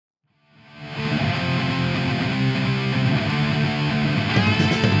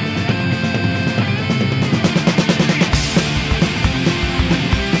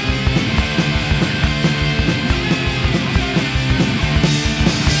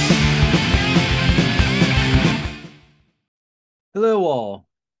Hello all.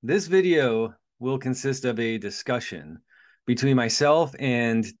 This video will consist of a discussion between myself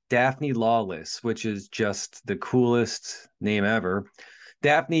and Daphne Lawless, which is just the coolest name ever.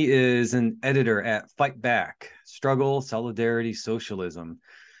 Daphne is an editor at Fight Back, Struggle, Solidarity, Socialism.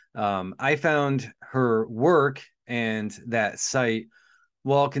 I found her work and that site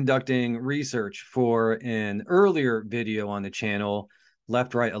while conducting research for an earlier video on the channel,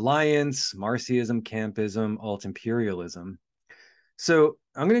 Left-Right Alliance, Marxism, Campism, Alt-Imperialism. So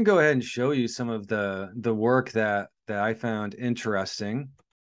I'm going to go ahead and show you some of the work that I found interesting.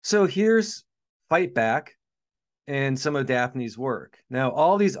 So here's Fight Back and some of Daphne's work. Now,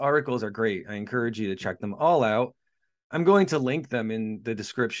 all these articles are great. I encourage you to check them all out. I'm going to link them in the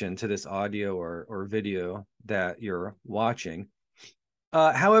description to this audio or video that you're watching.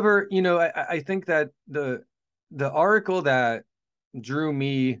 However, I think that the article that drew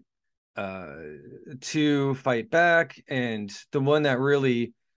me to Fight Back, and the one that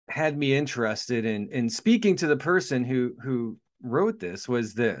really had me interested in speaking to the person who wrote this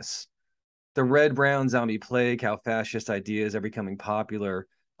was this: the red brown zombie plague, how fascist ideas are becoming popular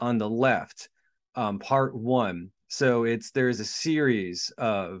on the left, part one. So there's a series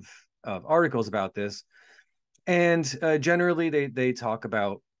of articles about this, and generally they talk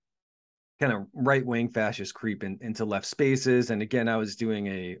about kind of right-wing fascist creep into left spaces. And again, I was doing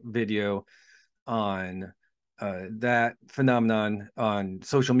a video on that phenomenon on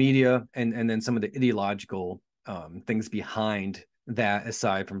social media, and then some of the ideological things behind that,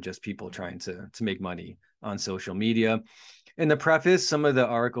 aside from just people trying to make money on social media. In the preface, some of the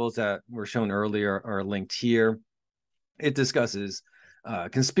articles that were shown earlier are linked here. It discusses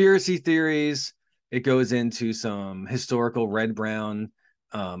conspiracy theories. It goes into some historical red-brown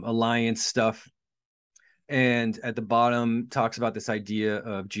alliance stuff, and at the bottom talks about this idea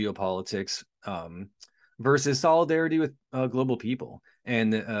of geopolitics versus solidarity with global people,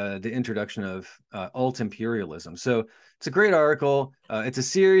 and the introduction of alt-imperialism. So it's a great article. It's a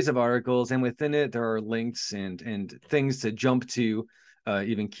series of articles, and within it there are links and things to jump to,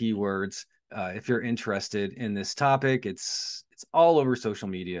 even keywords. If you're interested in this topic, it's all over social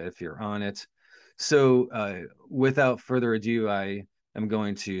media if you're on it. So without further ado, I am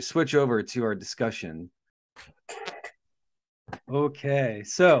going to switch over to our discussion. Okay,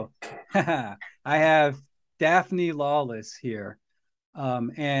 so I have Daphne Lawless here.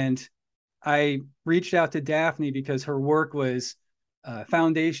 And I reached out to Daphne because her work was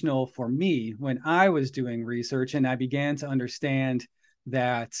foundational for me when I was doing research, and I began to understand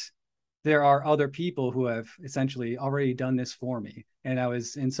that there are other people who have essentially already done this for me. And I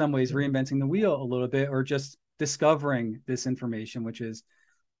was in some ways reinventing the wheel a little bit, or just discovering this information, which is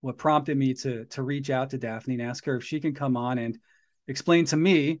what prompted me to reach out to Daphne and ask her if she can come on and explain to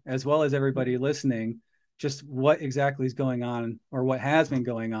me, as well as everybody listening, just what exactly is going on, or what has been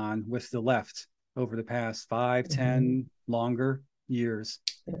going on with the left over the past 5, 10, longer years.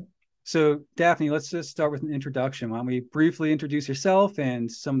 So Daphne, let's just start with an introduction. Why don't we briefly introduce yourself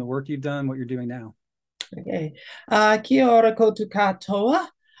and some of the work you've done, what you're doing now? Okay. Kia ora koutou katoa.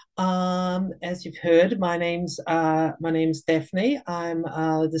 As you've heard, my name's Daphne. I'm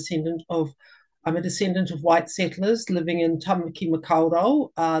a descendant of white settlers living in Tamaki Makaurau,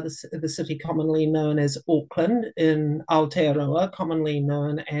 the city commonly known as Auckland, in Aotearoa, commonly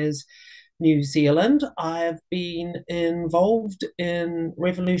known as New Zealand. I've been involved in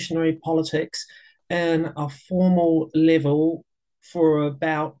revolutionary politics in a formal level for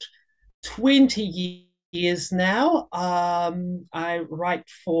about 20 years now. I write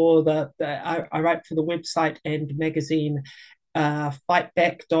for I write for the website and magazine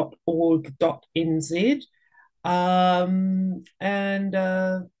fightback.org.nz. And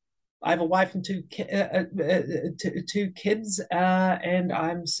I have a wife and two kids, and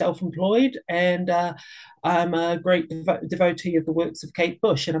I'm self-employed, and I'm a great devotee of the works of Kate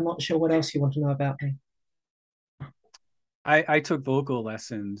Bush. And I'm not sure what else you want to know about me. I took vocal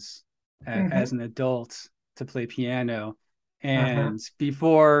lessons as Mm-hmm. an adult to play piano. Uh-huh. And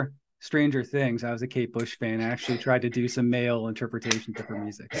before Stranger Things, I was a Kate Bush fan. I actually tried to do some male interpretations of her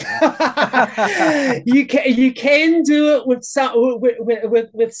music. So You can do it with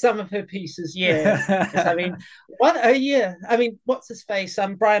some of her pieces. Yes, I mean, what? Yeah, I mean, what's his face?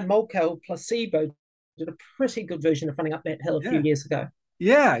 Brian Molko, Placebo, did a pretty good version of Running Up That Hill a few yeah. years ago.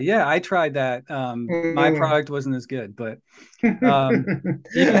 Yeah, I tried that. My Mm. product wasn't as good, but you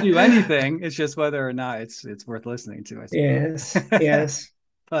can do anything. It's just whether or not it's worth listening to, I Yes, suppose. yes.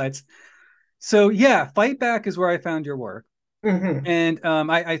 But so yeah, Fight Back is where I found your work. Mm-hmm. And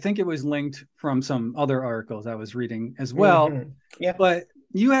I think it was linked from some other articles I was reading as well. Mm-hmm. Yep. But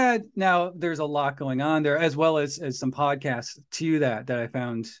you had, now there's a lot going on there, as well as some podcasts to that I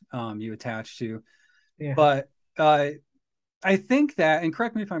found you attached to. Yeah. But I think that, and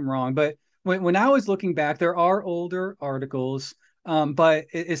correct me if I'm wrong, but when I was looking back, there are older articles, but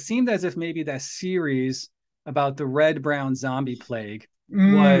it seemed as if maybe that series about the red brown zombie plague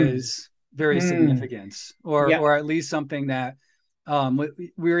Mm, was very mm, significant, yeah. or at least something that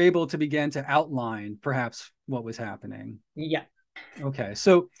we were able to begin to outline perhaps what was happening. Yeah. Okay,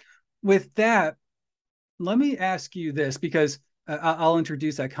 so with that, let me ask you this, because I'll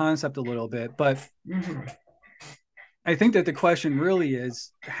introduce that concept a little bit, but Mm-hmm. I think that the question really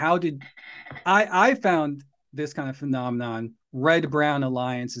is, how did I found this kind of phenomenon, red brown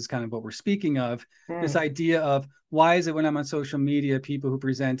alliance is kind of what we're speaking of. This Mm, idea of, why is it when I'm on social media, people who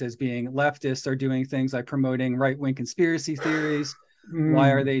present as being leftists are doing things like promoting right-wing conspiracy theories?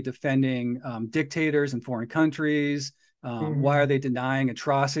 Why are mm, they defending dictators in foreign countries? Why are mm, they denying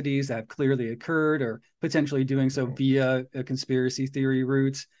atrocities that have clearly occurred, or potentially doing so via a conspiracy theory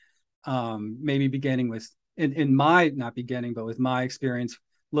route? Maybe beginning with, in my, not beginning, but with my experience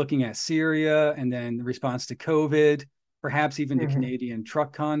looking at Syria, and then the response to COVID, perhaps even the mm. Canadian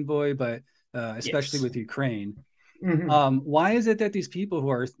truck convoy, but especially Yes. with Ukraine. Mm-hmm. Why is it that these people who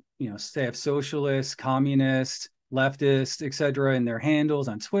are, say, have socialist, communist, leftist, etc., in their handles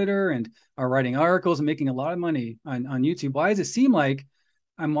on Twitter, and are writing articles and making a lot of money on YouTube, why does it seem like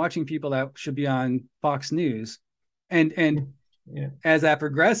I'm watching people that should be on Fox News? And Yeah. as that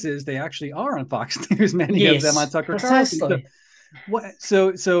progresses, they actually are on Fox News, many of them on Yes, Tucker Carlson. So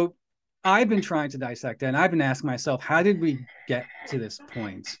precisely. so I've been trying to dissect that, and I've been asking myself, how did we get to this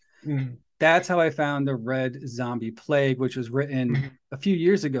point? Mm. That's how I found the Red Zombie Plague, which was written Mhm. a few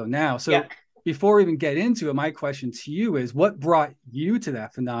years ago now. Yeah. So before we even get into it, my question to you is, what brought you to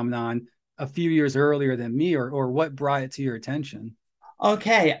that phenomenon a few years earlier than me, or what brought it to your attention?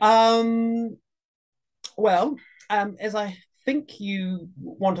 Okay. Well, as I think you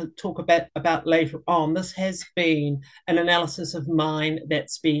want to talk about later on, this has been an analysis of mine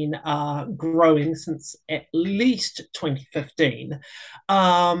that's been growing since at least 2015.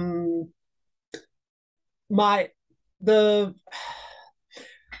 Um, my the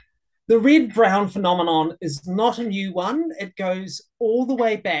the red brown phenomenon is not a new one. It goes all the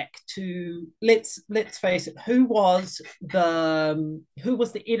way back to, let's face it, who was the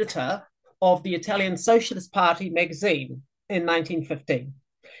editor of the Italian Socialist Party magazine in 1915?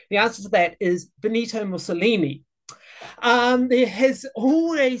 The answer to that is Benito Mussolini. There has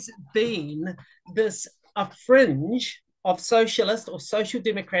always been this a fringe of socialist or social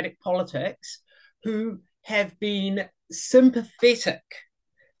democratic politics who have been sympathetic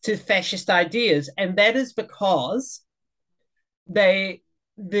to fascist ideas, and that is because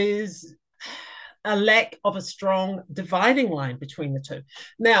there's a lack of a strong dividing line between the two.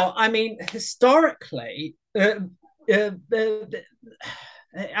 Now, I mean, historically,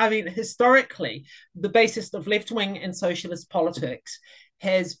 historically, the basis of left wing and socialist politics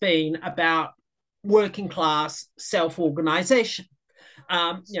has been about working class self organization.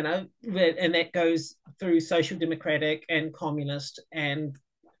 And that goes through social democratic and communist and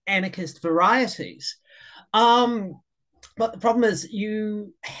anarchist varieties. Um, but the problem is,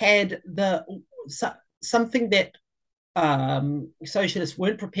 you had something that socialists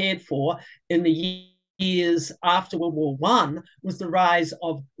weren't prepared for in the years after World War One was the rise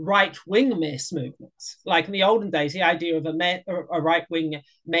of right-wing mass movements. Like in the olden days, the idea of a right-wing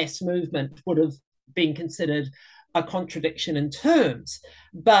mass movement would have been considered a contradiction in terms.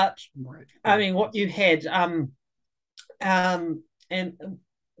 But Right, I right. mean, what you had, and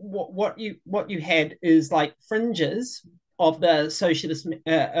what you had is like fringes of the socialist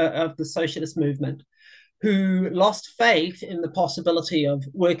movement who lost faith in the possibility of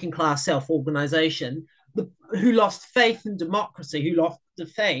working class self organization, who lost faith in democracy, who lost the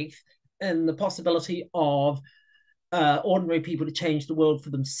faith in the possibility of ordinary people to change the world for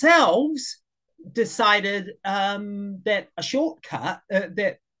themselves, decided that a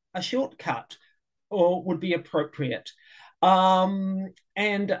shortcut or would be appropriate. And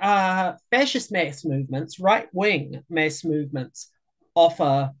fascist mass movements, right wing mass movements,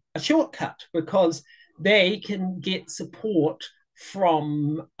 offer a shortcut because they can get support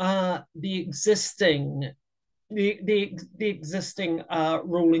from the existing ruling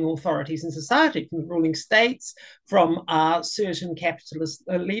authorities in society, from the ruling states, from certain capitalist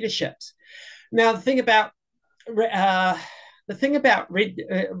leaderships. Now, uh, the thing about red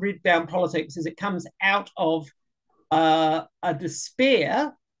down politics is it comes out of a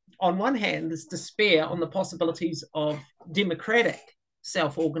despair. On one hand, this despair on the possibilities of democratic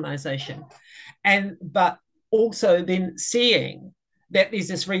self-organization, but also then seeing that there's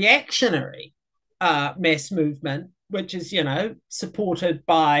this reactionary mass movement, which is, supported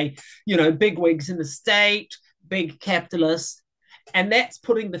by, big wigs in the state, big capitalists, and that's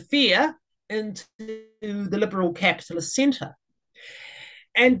putting the fear into the liberal capitalist centre.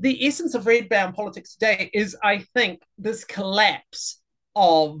 And the essence of red brown politics today is, I think, this collapse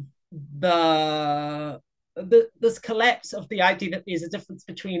of this collapse of the idea that there's a difference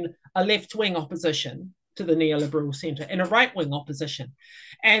between a left-wing opposition to the neoliberal centre and a right-wing opposition,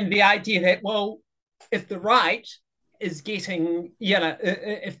 and the idea that, well, if the right is getting,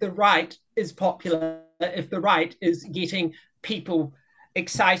 if the right is popular, if the right is getting people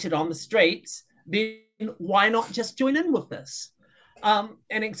excited on the streets, then why not just join in with this? An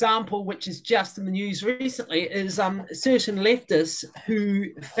example which is just in the news recently is certain leftists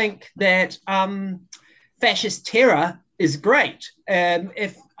who think that fascist terror is great.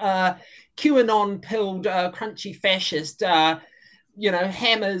 If QAnon pilled crunchy fascist,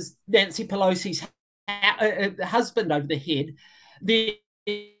 hammers Nancy Pelosi's husband over the head, then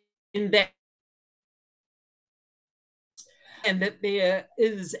that and that there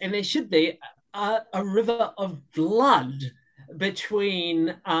is, and there should be, a river of blood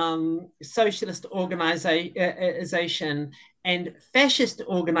between socialist organization and fascist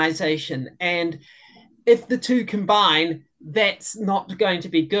organization. And if the two combine, that's not going to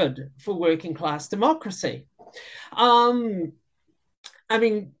be good for working class democracy. I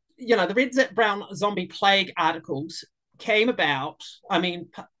mean, the red, brown, zombie plague articles came about,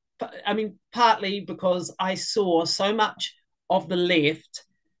 partly because I saw so much of the left,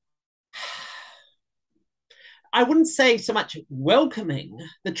 I wouldn't say so much welcoming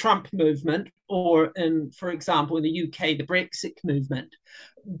the Trump movement or, for example, in the UK, the Brexit movement,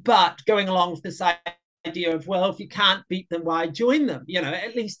 but going along with this idea of, well, if you can't beat them, why join them?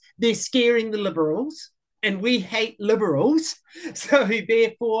 At least they're scaring the liberals, and we hate liberals, so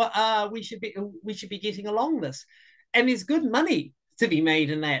therefore we should be getting along this. And there's good money to be made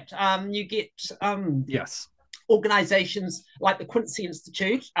in that. You get yes, organizations like the Quincy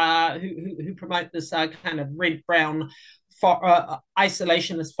Institute, who promote this kind of red-brown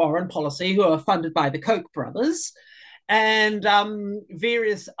isolationist foreign policy, who are funded by the Koch brothers, and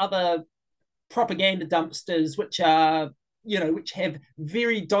various other propaganda dumpsters, which are, which have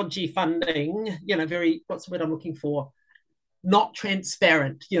very dodgy funding, very, what's the word I'm looking for? Not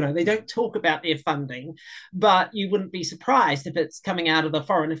transparent. They don't talk about their funding, but you wouldn't be surprised if it's coming out of the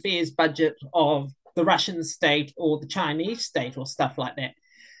foreign affairs budget of the Russian state or the Chinese state or stuff like that.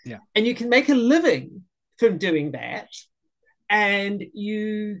 Yeah. And you can make a living from doing that. And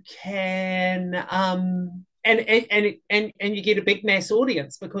you can and you get a big mass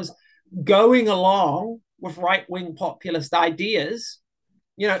audience, because going along with right-wing populist ideas,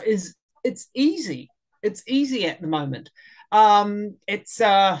 it's easy. It's easy at the moment. It's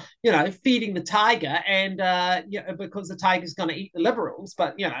feeding the tiger, and because the tiger's going to eat the liberals,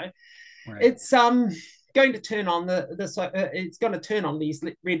 but right. It's going to turn on it's going to turn on these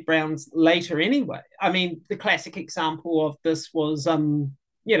red browns later anyway. I mean, the classic example of this was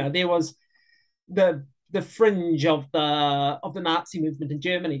there was the fringe of the Nazi movement in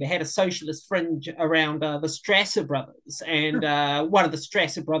Germany. They had a socialist fringe around the Strasser brothers, and one of the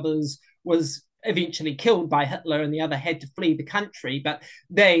Strasser brothers was eventually killed by Hitler, and the other had to flee the country. But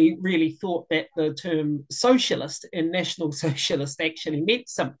they really thought that the term socialist and National Socialist actually meant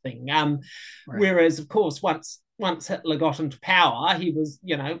something. Right. Whereas, of course, once Hitler got into power, he was,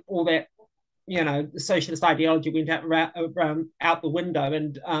 all that, the socialist ideology went out the window,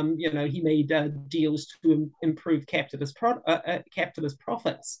 and he made deals to improve capitalist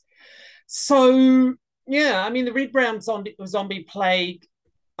profits. So yeah, I mean, the red brown zombie plague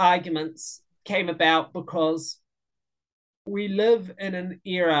arguments came about because we live in an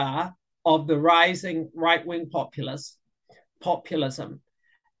era of the rising right-wing populism.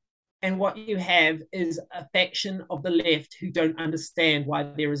 And what you have is a faction of the left who don't understand why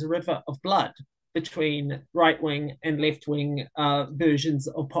there is a river of blood between right-wing and left-wing versions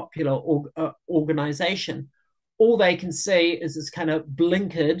of popular organization. All they can see is this kind of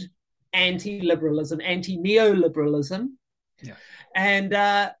blinkered anti-liberalism, anti-neoliberalism. Yeah.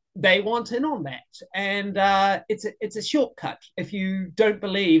 And they want in on that. And it's a shortcut. If you don't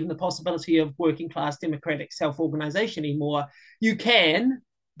believe in the possibility of working class democratic self-organization anymore, you can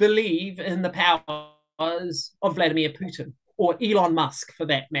believe in the powers of Vladimir Putin or Elon Musk, for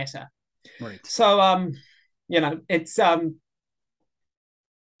that matter. Right. So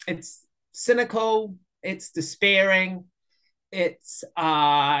it's cynical, it's despairing, it's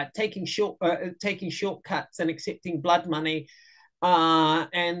taking shortcuts and accepting blood money.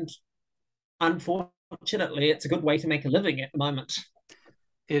 And unfortunately, it's a good way to make a living at the moment.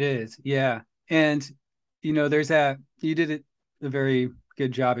 It is, yeah. And there's that you did it a very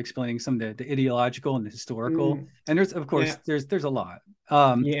good job explaining some of the ideological and the historical. Mm, And there's of course yeah, there's a lot.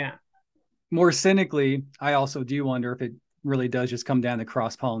 Um, yeah. More cynically, I also do wonder if it really does just come down to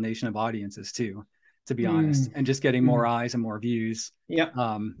cross-pollination of audiences too, to be honest, Mm, and just getting more mm, eyes and more views. yep.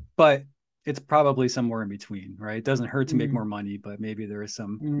 But it's probably somewhere in between, right? It doesn't hurt to make more Mm, money, but maybe there is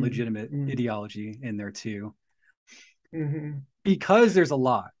some mm, legitimate mm, ideology in there too, mm-hmm. because there's a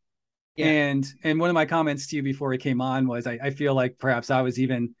lot. Yeah. And one of my comments to you before it came on was I feel like perhaps I was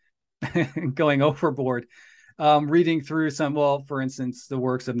even going overboard, reading through some, well, for instance, the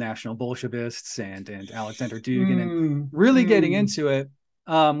works of National Bolshevists and Alexander Dugin, and Mm, really getting mm. into it,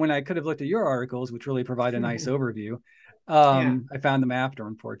 when I could have looked at your articles, which really provide a nice overview. Yeah. I found them after,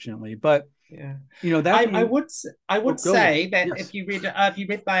 unfortunately. But Yeah, that being, I oh, would go, yes, say that yes, if you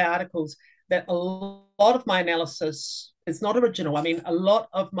read my articles, that a lot of my analysis is not original. I mean, a lot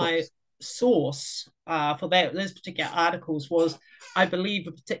of of my course, source for those particular articles was, I believe,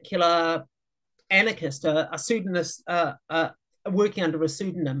 a particular anarchist, a pseudonymist, working under a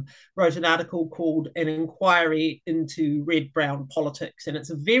pseudonym, wrote an article called "An Inquiry into Red Brown Politics," and it's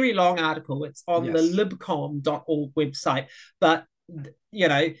a very long article. It's on the yes. libcom.org website, but you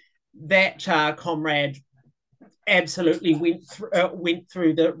know that comrade absolutely went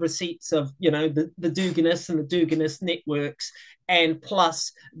through the receipts of the Duginists and the Duginist networks, and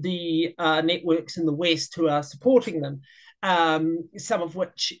plus the networks in the West who are supporting them. Some of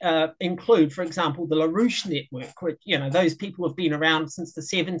which include, for example, the LaRouche network, which those people have been around since the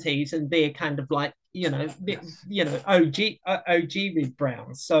 70s, and they're kind of like Yes. OG Red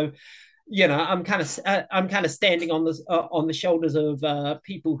Browns. So I'm kind of standing on the shoulders of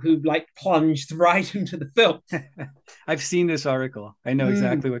people who like plunged right into the film. I've seen this article. I know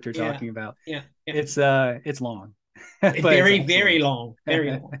exactly what you're Yeah, talking about. yeah, yeah. It's long, but it's Very, very excellent. long,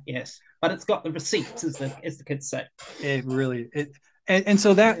 very long. Yes, but it's got the receipts, as the kids say. It really it and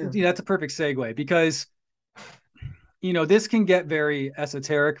so that Yeah. that's a perfect segue, because this can get very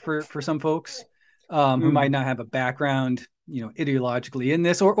esoteric for some folks, who might Mm. not have a background, ideologically in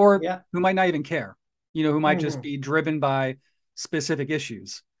this, or Yeah. who might not even care, who might just Mm-hmm. be driven by specific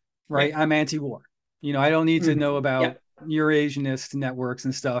issues, right? Yeah. I'm anti-war. I don't need to know Mm-hmm. Yeah. about Eurasianist networks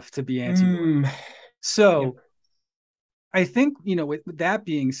and stuff to be anti-war. Mm. Yeah. So I think, with that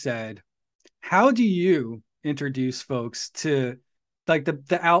being said, how do you introduce folks to like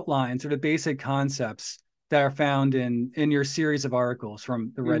the outlines or the basic concepts that are found in your series of articles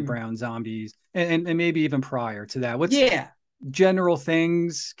from the Red Mm. Brown Zombies, and maybe even prior to that? What's Yeah. general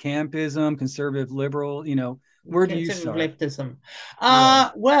things, campism, conservative liberal, where do you Conservative start? leftism.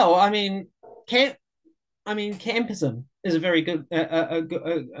 Yeah. Well, I mean, campism is a very good a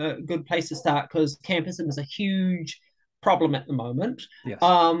good place to start, because campism is a huge problem at the moment. Yes.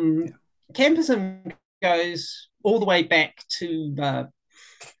 Um, Yeah. Campism goes all the way back to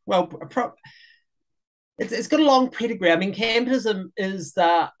well, it's got a long pedigree. I mean, campism is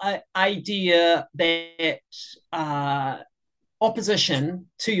the idea that uh, opposition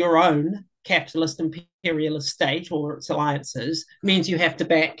to your own capitalist imperialist state or its alliances means you have to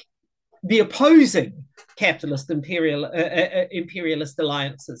back the opposing capitalist imperialist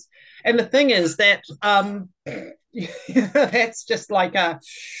alliances. And the thing is that that's just like a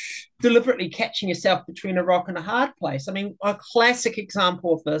deliberately catching yourself between a rock and a hard place. I mean, a classic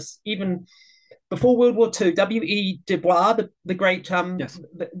example of this, even before World War II, W.E. Du Bois, the great Yes.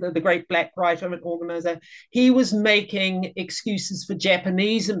 the great black writer and organizer, he was making excuses for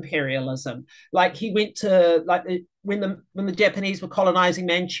Japanese imperialism. Like he went to like when the Japanese were colonizing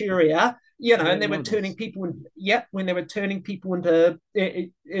Manchuria, I and didn't they were know turning this. people when they were turning people into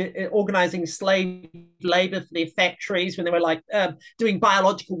organizing slave labor for their factories, when they were like doing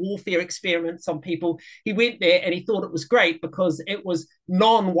biological warfare experiments on people. He went there and he thought it was great because it was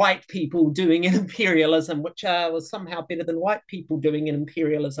non-white people doing an imperialism, which was somehow better than white people doing an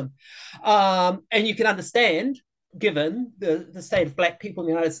imperialism. And you can understand, given the state of black people in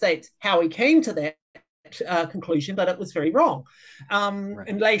the United States, how he came to that conclusion, but it was very wrong. Right.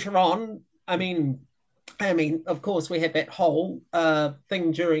 And later on, of course, we had that whole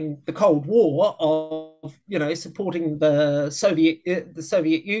thing during the Cold War of supporting the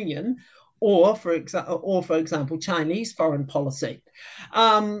Soviet Union, or for example, Chinese foreign policy.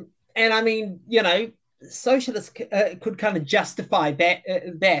 And I mean, socialists could kind of justify that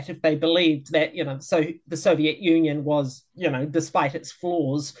if they believed that so the Soviet Union was despite its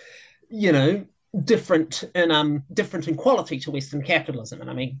flaws, you know different in quality to Western capitalism. And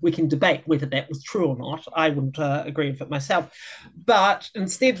I mean, we can debate whether that was true or not. I wouldn't agree with it myself. But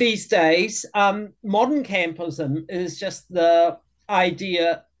instead, these days, modern campism is just the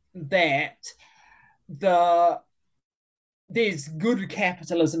idea that the there's good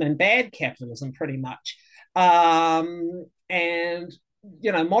capitalism and bad capitalism, pretty much. And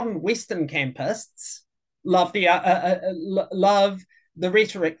modern Western campists love love the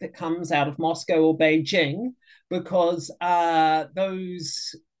rhetoric that comes out of Moscow or Beijing because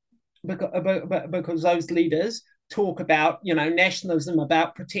because those leaders talk about nationalism,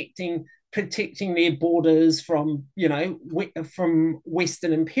 about protecting their borders from from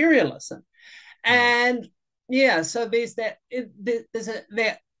Western imperialism. Right. And yeah, so there's that. There's a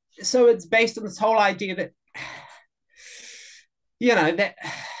that. So it's based on this whole idea that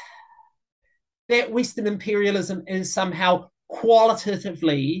that Western imperialism is somehow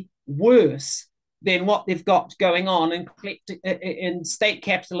qualitatively worse than what they've got going on in state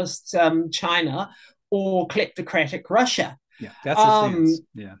capitalist China or kleptocratic Russia. Yeah, that's the Um, stance.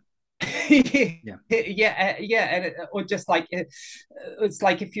 Yeah. Yeah. yeah, or just like it's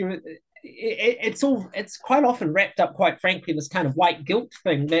like if you're it's quite often wrapped up, quite frankly, this kind of white guilt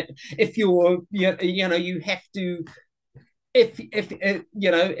thing that if you have to, if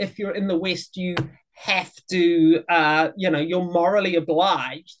you're in the West, you have to you're morally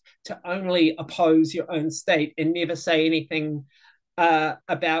obliged to only oppose your own state and never say anything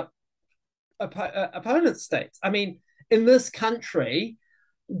about opponent states. I mean, in this country,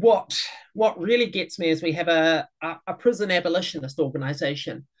 what really gets me is we have a prison abolitionist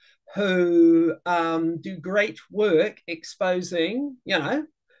organization who do great work exposing, the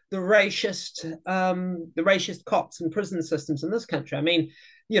racist cops and prison systems in this country. I mean,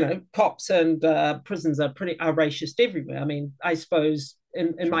 cops and prisons are racist everywhere. I mean, I suppose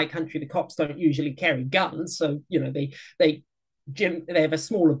in Sure. my country the cops don't usually carry guns, so they they have a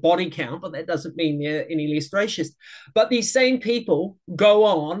smaller body count, but that doesn't mean they're any less racist. But these same people go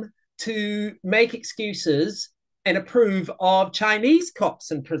on to make excuses and approve of Chinese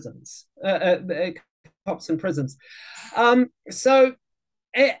cops in prisons, cops in prisons. So,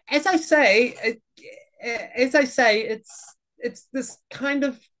 as I say, it's this kind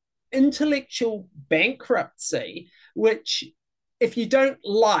of intellectual bankruptcy, which, if you don't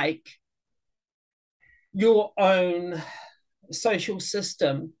like your own social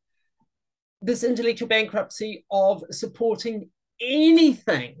system, this intellectual bankruptcy of supporting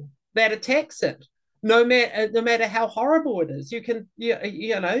anything that attacks it, no matter how horrible it is. You can,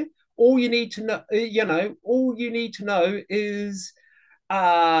 all you need to know, all you need to know is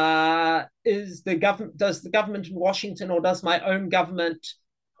the government, does the government in Washington or does my own government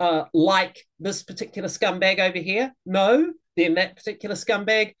like this particular scumbag over here? No, then that particular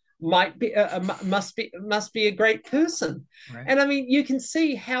scumbag must be a great person. Right. And I mean, you can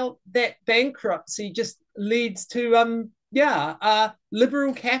see how that bankruptcy just leads to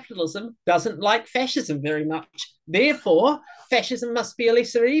liberal capitalism doesn't like fascism very much, therefore fascism must be a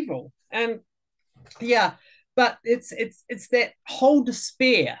lesser evil. And yeah, but it's that whole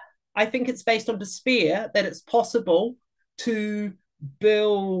despair. I think it's based on despair that it's possible to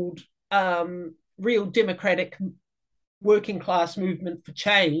build real democratic working class movement for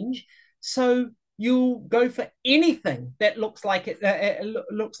change. So you'll go for anything that looks like it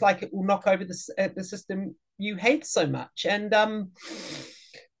will knock over the system you hate so much. And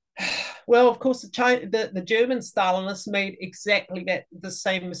well, of course, the German Stalinists made exactly the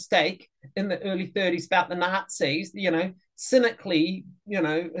same mistake in the early 30s about the Nazis. Cynically,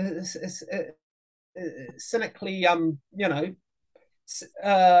 cynically,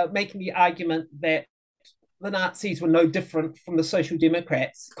 making the argument that the Nazis were no different from the Social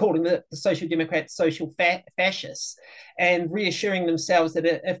Democrats, calling the Social Democrats social fascists, and reassuring themselves that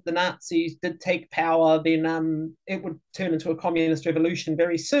if the Nazis did take power, then it would turn into a communist revolution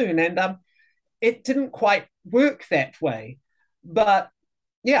very soon. And it didn't quite work that way. But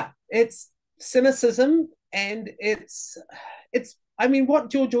yeah, it's cynicism, and it's I mean, what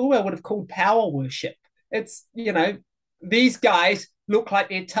George Orwell would have called power worship. It's, these guys look like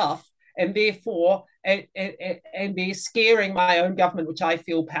they're tough, and therefore and they're scaring my own government, which I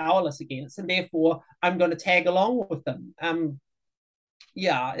feel powerless against, and therefore I'm going to tag along with them.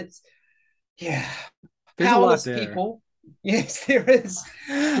 Yeah, it's yeah, There's a lot powerless there. people. Yes, there is.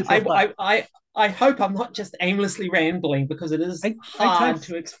 There's a lot. I hope I'm not just aimlessly rambling, because it is I hard text.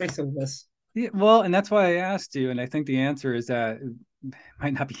 to express all this. Yeah, well, and that's why I asked you, and I think the answer is that it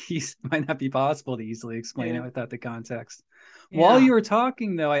might not be might not be possible to easily explain it Yeah, without the context. While yeah, you were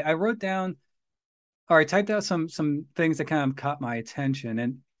talking, though, I wrote down or I typed out some things that kind of caught my attention,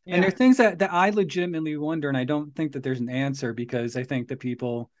 and there are yeah. things that I legitimately wonder, and I don't think that there's an answer because I think the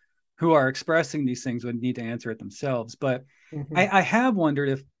people who are expressing these things would need to answer it themselves. But Mm-hmm. I have wondered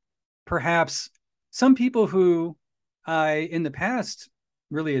if perhaps some people who I in the past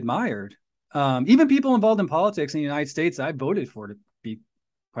really admired. Even people involved in politics in the United States, I voted for, to be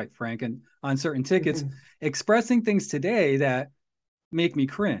quite frank, and on certain tickets, Mm-hmm. expressing things today that make me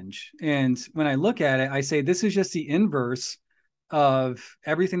cringe. And when I look at it, I say this is just the inverse of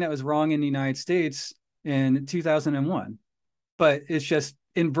everything that was wrong in the United States in 2001, but it's just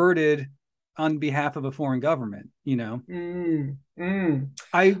inverted on behalf of a foreign government, you know. Mm, mm.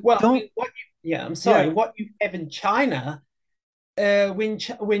 I Well, I don't. mean, yeah, I'm sorry. Yeah, What you have in China,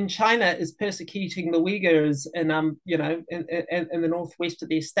 when China is persecuting the Uyghurs in in the northwest of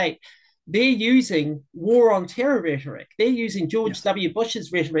their state, they're using war on terror rhetoric. They're using George yes, W.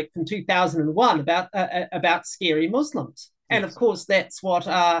 Bush's rhetoric from 2001 about scary Muslims, and of yes, course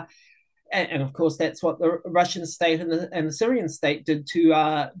of course, that's what the Russian state and the Syrian state did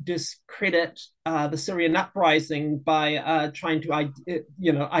to discredit the Syrian uprising by trying to,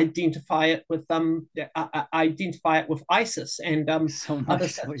 identify it with ISIS and so other much what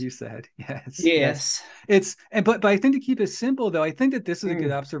such. you said. Yes, yes. Yes. It's and but I think to keep it simple though, I think that this is a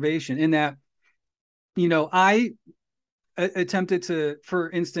good Mm, observation in that, I attempted to, for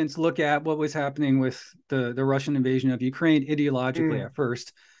instance, look at what was happening with the Russian invasion of Ukraine ideologically mm, at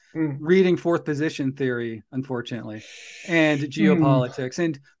first, mm, reading fourth position theory, unfortunately, and mm. geopolitics,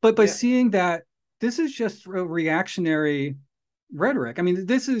 and but by Yeah. seeing that this is just a reactionary rhetoric. I mean,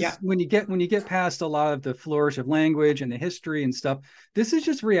 this is Yeah. when you get past a lot of the flourish of language and the history and stuff. This is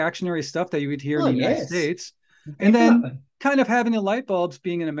just reactionary stuff that you would hear in Oh, the United yes. States, and then Definitely. kind of having the light bulbs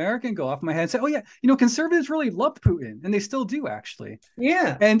being an American go off my head and say, oh yeah, conservatives really loved Putin, and they still do actually.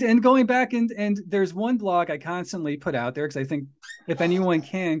 Yeah. And going back and there's one blog I constantly put out there because I think if anyone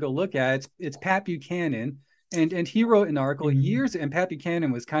can go look at it, it's Pat Buchanan, and he wrote an article Mm. years, and Pat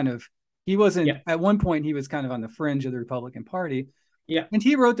Buchanan was kind of, he wasn't, Yeah. at one point he was kind of on the fringe of the Republican Party, Yeah. and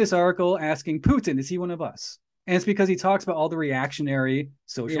he wrote this article asking Putin, is he one of us? And it's because he talks about all the reactionary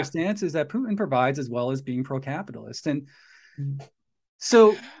social Yeah. stances that Putin provides as well as being pro-capitalist. And Mm.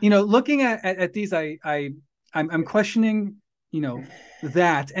 so, looking at these, I'm questioning, you know,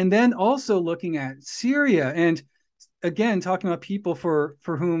 that, and then also looking at Syria, and again talking about people for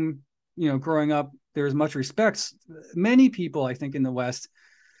whom, growing up there was much respect. Many people, I think, in the West,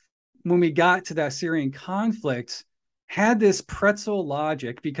 when we got to that Syrian conflict, had this pretzel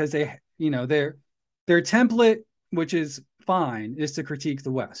logic because they, their template, which is fine, is to critique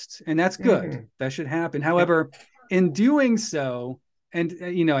the West, and that's good. Mm. That should happen. Yeah. However, in doing so, and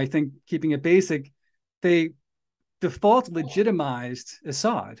I think keeping it basic, they default legitimized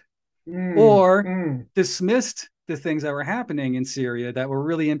Assad Mm. or Mm. dismissed the things that were happening in Syria that were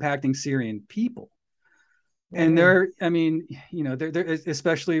really impacting Syrian people. And Mm. I mean, there,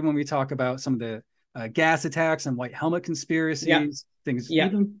 especially when we talk about some of the gas attacks and white helmet Yeah. conspiracies, things, Yeah.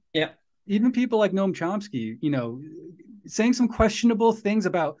 Yeah. even people like Noam Chomsky, saying some questionable things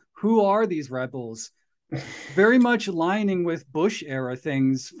about who are these rebels, very much aligning with Bush era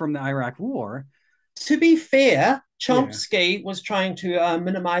things from the Iraq War. To be fair, Yeah, Chomsky was trying to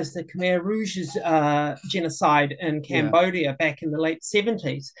minimize the Khmer Rouge's genocide in yeah. Cambodia back in the late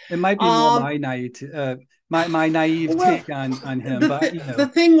 70s. It might be more Um, my naive well, take on him, but the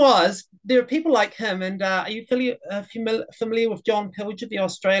thing was, there are people like him, and are you familiar with John Pilger, the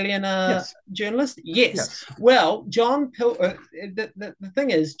Australian yes, journalist? Yes. yes, Well, the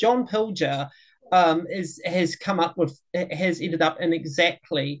thing is, John Pilger has ended up in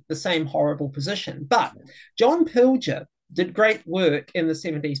exactly the same horrible position. But John Pilger did great work in the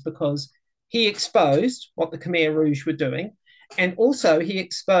 70s because he exposed what the Khmer Rouge were doing, and also he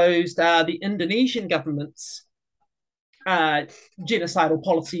exposed the Indonesian government's uh, genocidal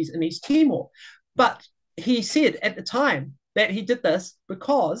policies in East Timor. But he said at the time that he did this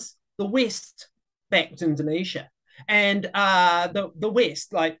because the West backed Indonesia. And the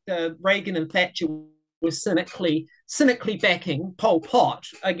West, like Reagan and Thatcher, was cynically backing Pol Pot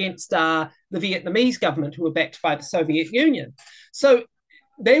against the Vietnamese government, who were backed by the Soviet Union. So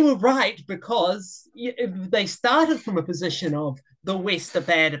they were right because they started from a position of the West are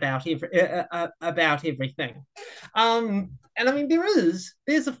bad about everything. And I mean, there's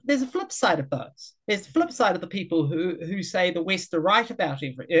a flip side of those. There's the flip side of the people who say the West are right about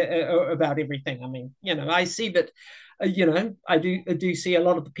everything. I mean, I see that. I do see a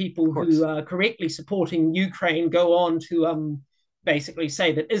lot of the of people who course, are correctly supporting Ukraine go on to basically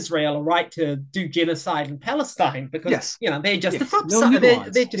say that Israel are right to do genocide in Palestine because yes, they're just the yes. flip No side. They're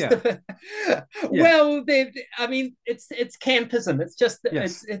nuance. just Yeah, the yeah, well, I mean, it's campism. It's just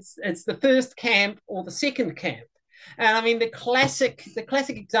yes, it's the first camp or the second camp. And I mean, the classic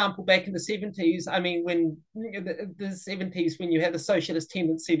example back in the 70s, I mean, when the 70s, when you had the socialist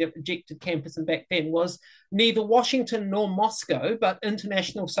tendency that rejected campism back then, was neither Washington nor Moscow, but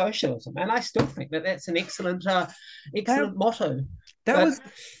international socialism. And I still think that that's an excellent, That excellent motto. that But was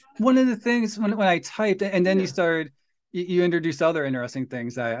one of the things when I typed, and then you yeah, started, you introduced other interesting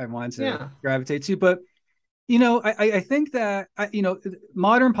things I wanted to yeah, gravitate to. But I think that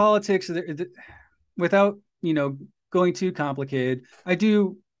modern politics, without going too complicated, I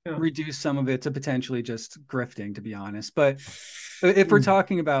do yeah, reduce some of it to potentially just grifting, to be honest. But if we're mm,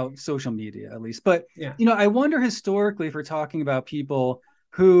 talking about social media, at least, but yeah, I wonder historically, if we're talking about people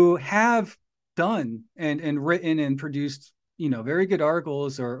who have done and written and produced very good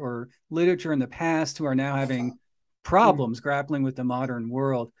articles or literature in the past, who are now having mm, problems grappling with the modern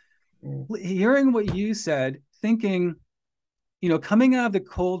world. mm, Hearing what you said, thinking, coming out of the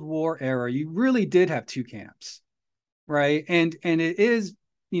Cold War era, you really did have two camps, right? And it is,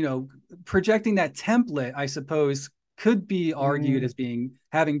 projecting that template, I suppose, could be argued mm, as being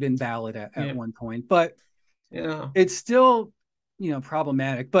having been valid at yeah, one point, but yeah, it's still,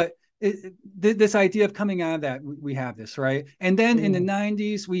 problematic. But this idea of coming out of that, we have this, right? And then in the mm,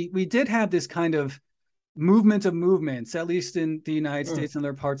 90s, we did have this kind of movement of movements, at least in the United mm, States and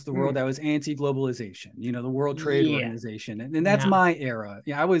other parts of the world, mm, that was anti-globalization, the World Trade yeah, Organization. And that's yeah, my era.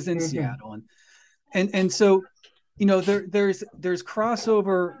 Yeah, I was in mm-hmm, Seattle. And so, there's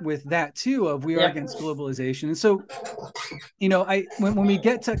crossover with that too, of we are yep, against globalization. And so, I when we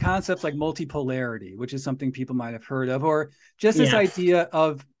get to concepts like multipolarity, which is something people might have heard of, or just this yeah, idea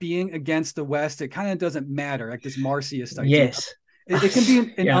of being against the West, it kind of doesn't matter, like this Marxist idea. yes, It can be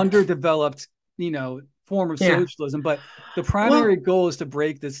an yeah, underdeveloped, form of yeah. socialism, but the primary Well, goal is to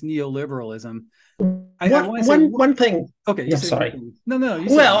break this neoliberalism. I one want to say, one one thing. okay, you Yeah, say sorry. something. No, no, you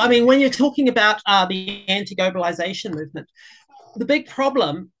say Well, I something. mean, when you're talking about the anti-globalization movement, the big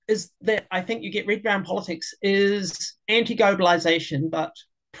problem is that I think you get red brown politics is anti-globalization, but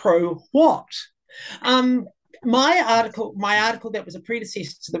pro what? Um, my article that was a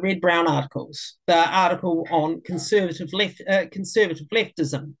predecessor to the red brown articles, the article on conservative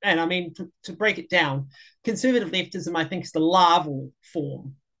leftism, and I mean to break it down, conservative leftism I think is the larval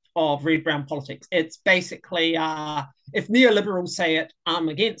form of red brown politics. It's basically if neoliberals say it, I'm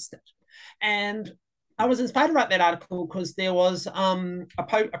against it, and I was inspired to write that article because there was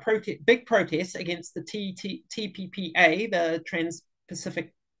big protest against the TPPA, the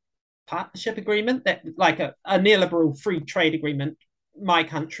Trans-Pacific Partnership Agreement, that like a neoliberal free trade agreement. My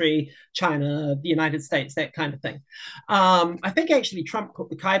country, China, the United States, that kind of thing. I think actually Trump put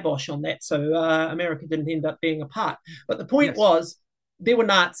the kibosh on that, so America didn't end up being a part. But the point Yes, was, there were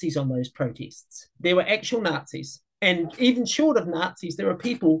Nazis on those protests. There were actual Nazis, and even short of Nazis, there were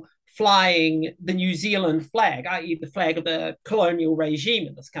people flying the New Zealand flag, i.e., the flag of the colonial regime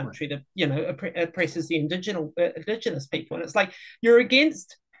in this right, country that oppresses the indigenous people. And it's like you're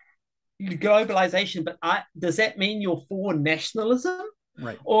against globalization, but does that mean you're for nationalism?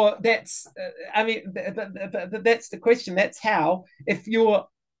 right, Or that's, I mean, that's the question. That's how, if you're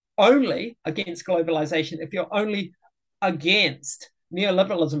only against globalization, if you're only against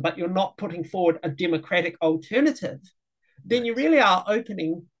neoliberalism, but you're not putting forward a democratic alternative, then you right, really are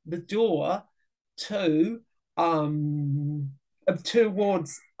opening the door to um,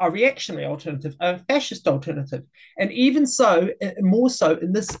 towards a reactionary alternative, a fascist alternative. And even so, more so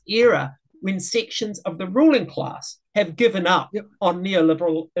in this era when sections of the ruling class have given up yep, on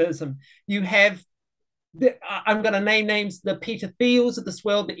neoliberalism. You have, I'm going to name names, the Peter Thiels of this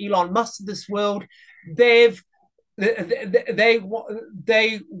world, the Elon Musk of this world. They've they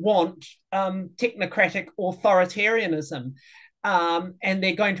want technocratic authoritarianism, and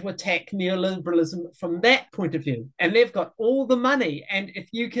they're going to attack neoliberalism from that point of view. And they've got all the money. And if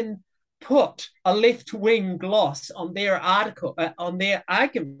you can put a left wing gloss on their article, on their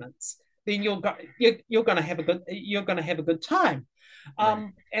arguments, then you're going to have a good time. right.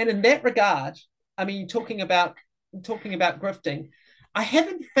 And in that regard, I mean, talking about grifting, I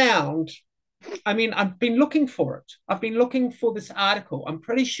haven't found. I mean, I've been looking for it. I've been looking for this article. I'm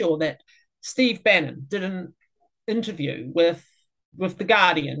pretty sure that Steve Bannon did an interview with the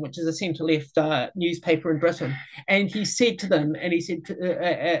Guardian, which is a centre left newspaper in Britain, and he said to them, and he said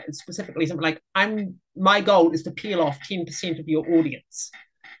specifically something like, my goal is to peel off 10% of your audience,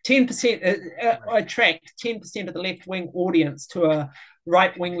 10% Right. attract 10% of the left wing audience to a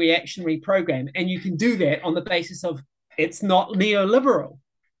right wing reactionary program, and you can do that on the basis of it's not neoliberal.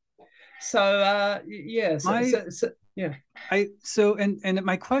 So yeah, My yeah, I so and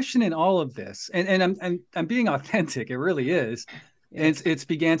my question in all of this, and I'm being authentic, it really is. Yes. it's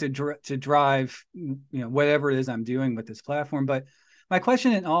began to drive, whatever it is I'm doing with this platform. But my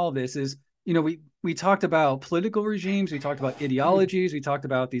question in all of this is, we talked about political regimes, we talked about Mm. ideologies, we talked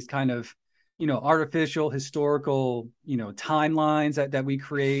about these kind of, artificial historical, timelines that we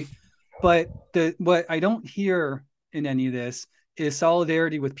create. But what I don't hear in any of this is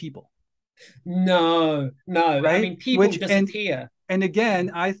solidarity with people, No, no. I right? mean, people Which disappear. and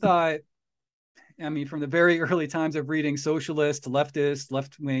again, I thought, I mean, from the very early times of reading socialist, leftist,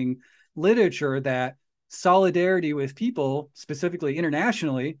 left wing literature, that solidarity with people, specifically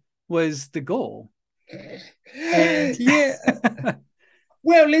internationally, was the goal. And Yeah.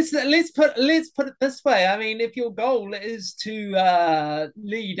 Well, let's put it this way. I mean, if your goal is to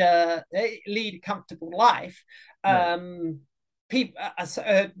lead a comfortable life, right, people,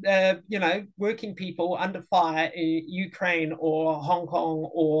 working people under fire in Ukraine or Hong Kong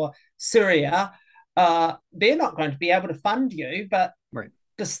or Syria, they're not going to be able to fund you, but right,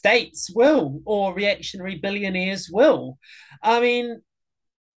 the states will, or reactionary billionaires will. I mean,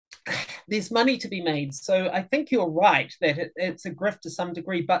 there's money to be made. So I think you're right that it's a grift to some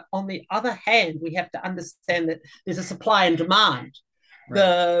degree. But on the other hand, we have to understand that there's a supply and demand.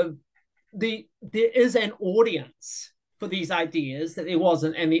 right, There is an audience for these ideas that there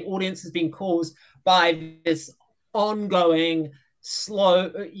wasn't, and the audience has been caused by this ongoing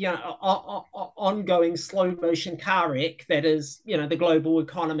ongoing slow motion car wreck that is, the global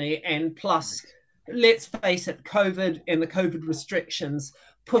economy, and plus, right. let's face it, COVID and the COVID restrictions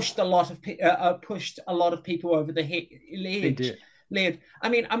pushed a lot of people over the They ledge. did. I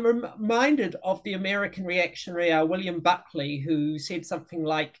mean, I'm reminded of the American reactionary William Buckley, who said something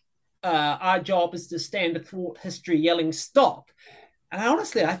like, "Our job is to stand athwart history, yelling stop." And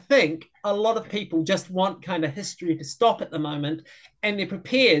honestly, I think a lot of people just want kind of history to stop at the moment, and they're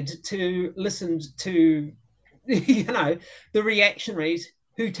prepared to listen to, the reactionaries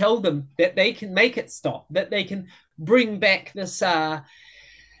who tell them that they can make it stop, that they can bring back this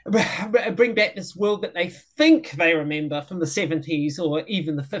world that they think they remember from the 70s or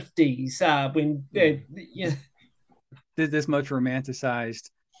even the 50s, when Yeah. This much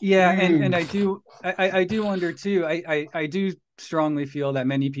romanticized. Yeah, and mm, I do wonder too. I do strongly feel that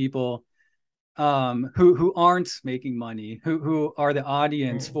many people, who aren't making money, who are the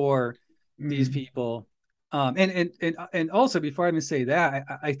audience mm, for these mm, people, and also, before I even say that,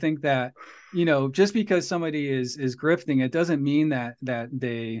 I think that, just because somebody is grifting, it doesn't mean that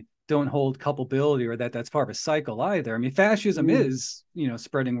they don't hold culpability, or that that's part of a cycle either. I mean, fascism mm, is,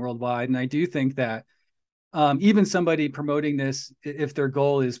 spreading worldwide, and I do think that, even somebody promoting this, if their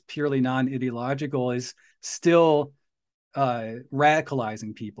goal is purely non-ideological, is still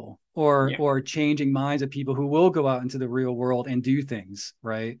radicalizing people, or yeah. changing minds of people who will go out into the real world and do things,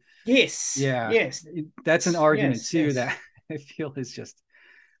 right? Yes, Yeah, yes, that's an argument yes, too yes. that I feel is just,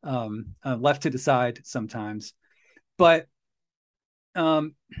 left to the side sometimes. But,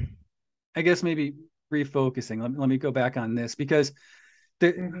 um, I guess maybe refocusing. Let me go back on this, because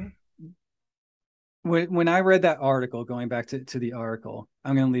the Mm-hmm, when I read that article, going back to the article,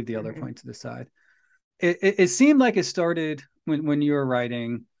 I'm going to leave the other mm-hmm, point to the side. It seemed like it started when you were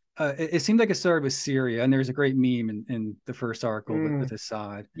writing. It seemed like it started with Syria, and there's a great meme in the first article with mm,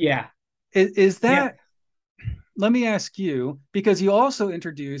 Assad. yeah, Is yeah, that? Let me ask you, because you also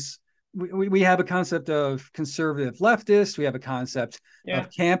introduce. We have a concept of conservative leftists. We have a concept yeah,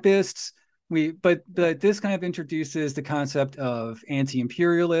 of campists. yeah, But this kind of introduces the concept of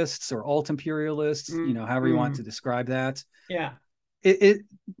anti-imperialists or alt-imperialists. However you want mm, to describe that. yeah, It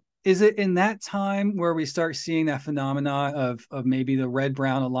is it in that time where we start seeing that phenomena of maybe the red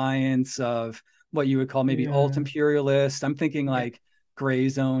brown alliance, of what you would call maybe alt yeah, imperialist? I'm thinking yeah. like Gray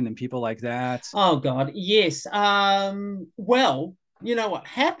Zone and people like that. Oh God, yes. Well, you know what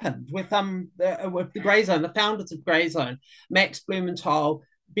happened with the Grey Zone, the founders of Grey Zone, Max Blumenthal,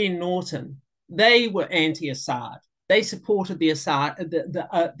 Ben Norton. They were anti-Assad. They supported the Assad,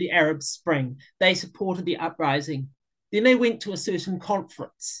 the Arab Spring. They supported the uprising. Then they went to a certain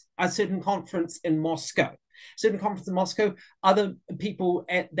conference in Moscow. Certain conference in Moscow. Other people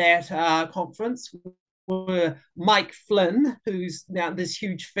at that conference were Mike Flynn, who's now this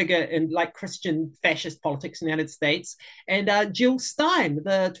huge figure in like Christian fascist politics in the United States, and Jill Stein,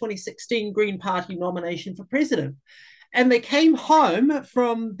 the 2016 Green Party nomination for president. And they came home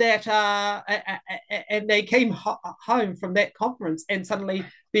from that, home from that conference, and suddenly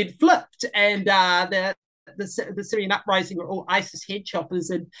they'd flipped, and the Syrian uprising were all ISIS head choppers,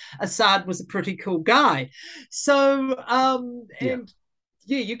 and Assad was a pretty cool guy. So, Yeah. and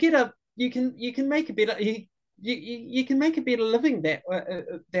yeah, you can make a better you can make a better living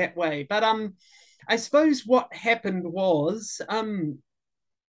that way. But I suppose what happened was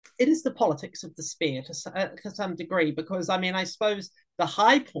it is the politics of despair to some degree, because I mean, I suppose the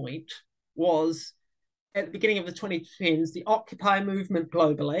high point was at the beginning of the 2010s, the Occupy movement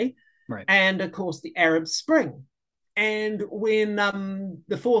globally, Right. and of course the Arab Spring. And when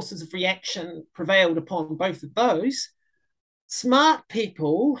the forces of reaction prevailed upon both of those, smart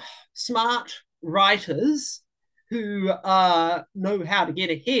people, smart writers who know how to get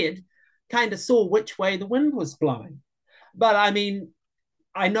ahead kind of saw which way the wind was blowing. But I mean,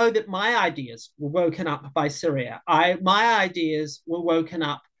 I know that my ideas were woken up by Syria. My ideas were woken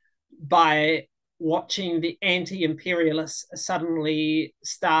up by watching the anti-imperialists suddenly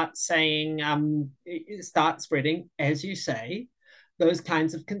start spreading, as you say, those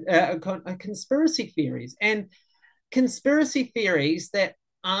kinds of conspiracy theories, and conspiracy theories that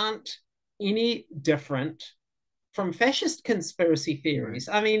aren't any different from fascist conspiracy Right. theories.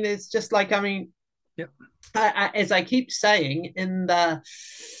 I mean, it's just like, I mean, Yep. as I keep saying in the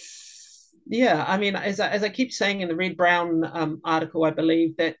yeah, I mean, as I keep saying in the Red Brown article, I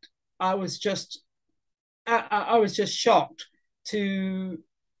believe that I was just I was just shocked to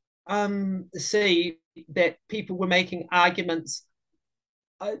see that people were making arguments.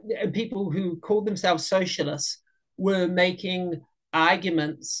 People who called themselves socialists were making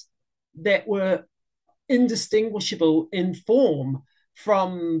arguments that were indistinguishable in form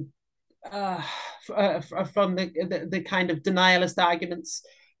from uh, from the kind of denialist arguments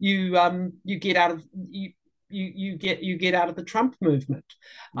you get out of you get out of the Trump movement,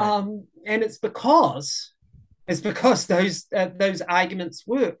 Right. and it's because those arguments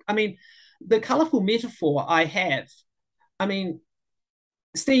work. I mean, the colorful metaphor I have. I mean,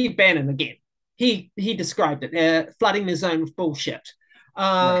 Steve Bannon again. He described it, flooding the zone with bullshit.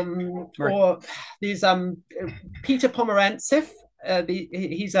 Right. Right. Or there's Peter Pomerantsev.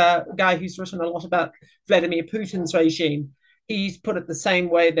 He's a guy who's written a lot about Vladimir Putin's regime. He's put it the same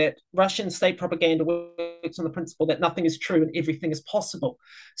way that Russian state propaganda works on the principle that nothing is true and everything is possible.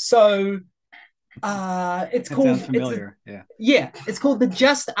 So it's That called sounds it's a familiar. Yeah. yeah, it's called the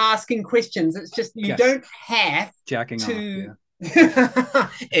just asking questions. It's just you Yes. don't have Jacking off. to Yeah.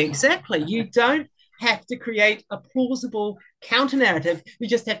 exactly. You don't have to create a plausible counter narrative. You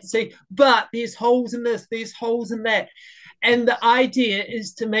just have to say, but there's holes in this, there's holes in that. And the idea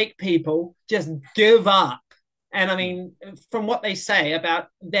is to make people just give up. And I mean, from what they say about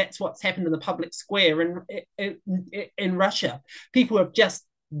that's what's happened in the public square in Russia, people have just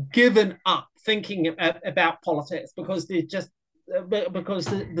given up thinking about politics because they're just because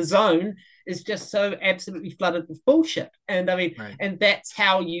the zone is just so absolutely flooded with bullshit. And I mean, Right. and that's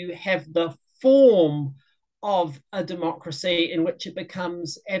how you have the form of a democracy in which it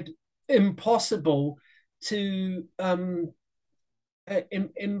becomes impossible to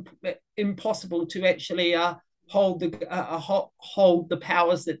impossible to actually hold the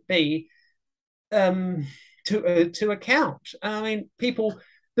powers that be to account. I mean, people.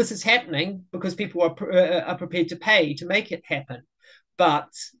 This is happening because people are prepared to pay to make it happen, but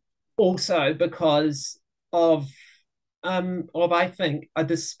also because of I think a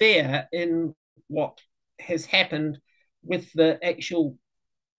despair in what has happened with the actual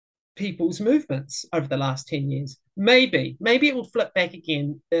people's movements over the last 10 years. Maybe it will flip back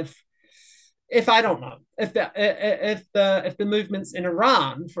again if I don't know if the movements in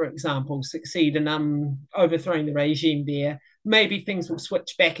Iran, for example, succeed in overthrowing the regime there, maybe things will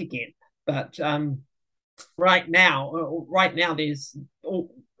switch back again. But right now, there's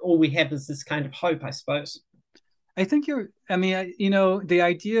all we have is this kind of hope, I suppose. I think you're. I mean, the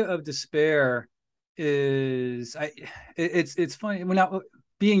idea of despair is. It's funny when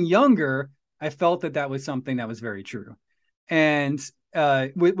being younger, I felt that was something that was very true, and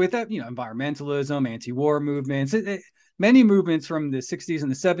with that, environmentalism, anti-war movements, many movements from the 60s and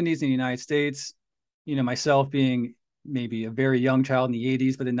the 70s in the United States, myself being maybe a very young child in the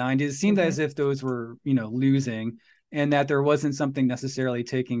 80s, but the 90s, it seemed as if those were, losing, and that there wasn't something necessarily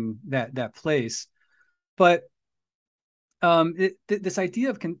taking that place. But this idea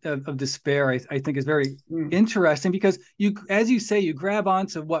of despair, I think, is very interesting because as you say, you grab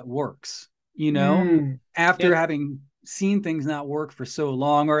onto what works, after Yep. having seen things not work for so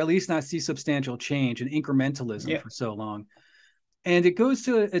long, or at least not see substantial change and incrementalism Yep. for so long. And it goes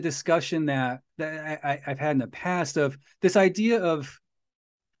to a discussion that I've had in the past of this idea of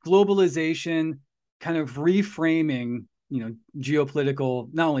globalization kind of reframing,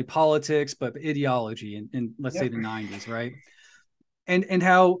 geopolitical, not only politics, but ideology in let's say Yep. the 90s, right? And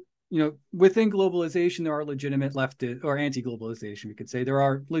how within globalization, there are legitimate leftist or anti-globalization, we could say. There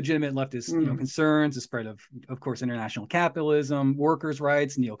are legitimate leftist, concerns, the spread of course, international capitalism, workers'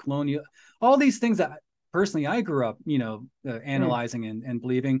 rights, neo-colonial, all these things that personally I grew up, analyzing and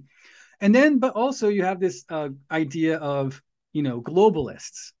believing. And then, but also you have this idea of,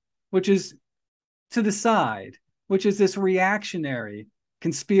 globalists, which is to the side, which is this reactionary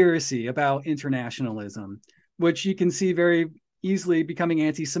conspiracy about internationalism, which you can see very easily becoming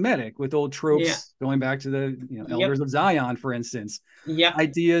anti-Semitic with old Yeah. tropes going back to the Yep. elders of Zion, for instance. Yep.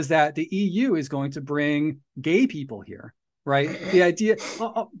 Ideas that the EU is going to bring gay people here, right? The idea,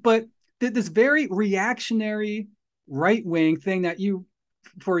 but this very reactionary right-wing thing that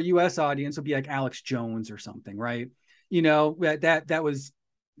for a U.S. audience would be like Alex Jones or something, right? That was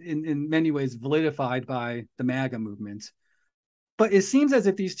in many ways validified by the MAGA movement. But it seems as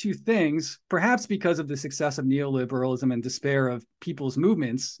if these two things, perhaps because of the success of neoliberalism and despair of people's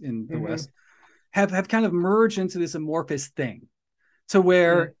movements in the West, have kind of merged into this amorphous thing, to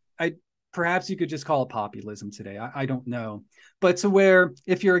where perhaps you could just call it populism today. I don't know. But to where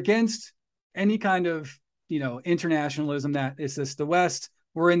if you're against any kind of, internationalism that is just the West,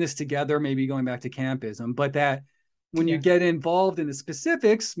 we're in this together, maybe going back to campism, but that when you get involved in the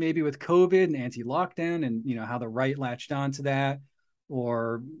specifics, maybe with COVID and anti-lockdown and, how the right latched onto that,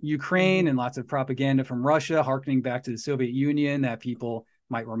 or Ukraine and lots of propaganda from Russia, harkening back to the Soviet Union that people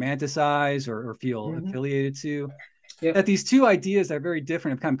might romanticize or feel affiliated to, that these two ideas that are very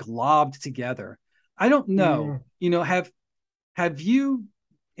different have kind of globbed together. I don't know, have you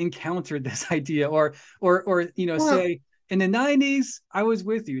encountered this idea or, say in the 90s, I was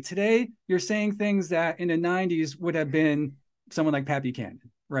with you. Today, you're saying things that in the 90s would have been someone like Pat Buchanan,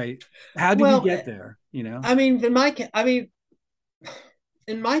 right? How did we get there? I mean, in my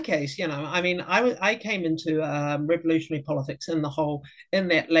case, I came into revolutionary politics in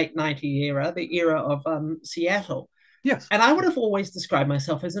that late 90s era, the era of Seattle. Yes. And I would have always described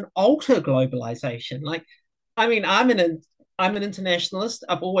myself as an alter globalization. Like, I'm an internationalist.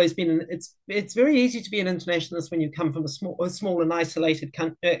 I've always been. It's very easy to be an internationalist when you come from a small and isolated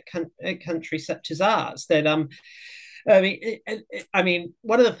country such as ours. That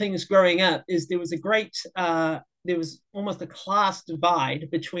one of the things growing up is there was almost a class divide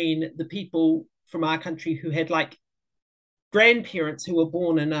between the people from our country who had like grandparents who were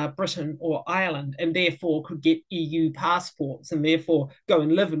born in Britain or Ireland and therefore could get EU passports and therefore go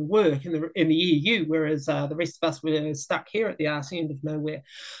and live and work in the EU, whereas the rest of us were stuck here at the arse end of nowhere.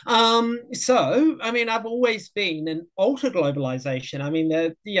 I've always been an alter globalization.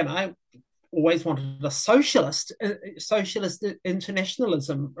 I always wanted a socialist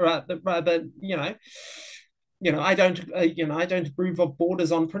internationalism rather I don't approve of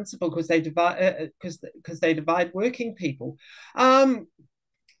borders on principle because they divide they divide working people. But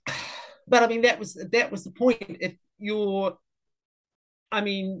I mean that was the point. If you're, I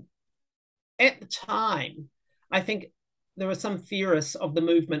mean, at the time, I think there were some theorists of the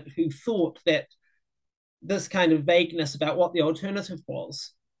movement who thought that this kind of vagueness about what the alternative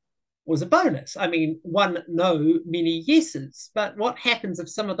was a bonus. I mean, one no, many yeses. But what happens if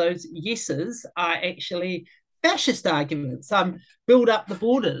some of those yeses are actually fascist arguments? Build up the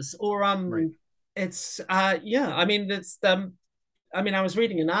borders, or right. It's I mean, I was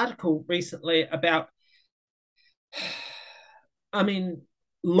reading an article recently about, I mean,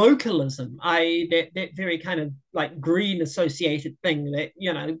 localism, that very kind of like green associated thing that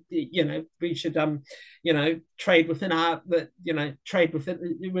we should trade within our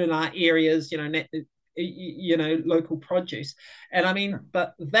areas, local produce. And I mean,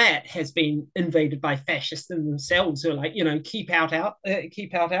 but that has been invaded by fascists in themselves, who are like, keep out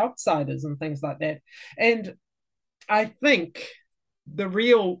outsiders and things like that. And I think the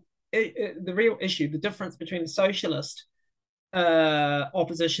real issue, the difference between the socialist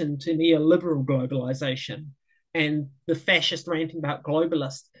opposition to neoliberal globalization and the fascist ranting about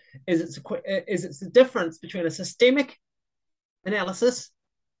globalists is it's the difference between a systemic analysis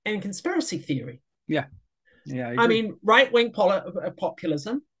and conspiracy theory. Yeah, I mean, right-wing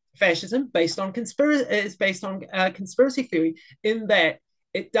populism, fascism, based on conspiracy theory, in that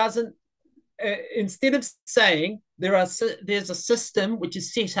it doesn't. Instead of saying there's a system which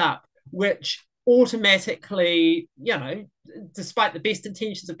is set up which automatically, despite the best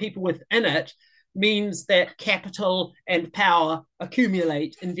intentions of people within it, means that capital and power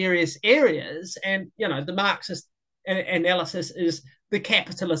accumulate in various areas. And, the Marxist analysis is the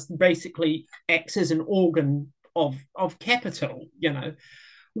capitalist basically acts as an organ of capital,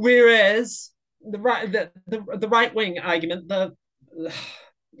 whereas the right wing argument,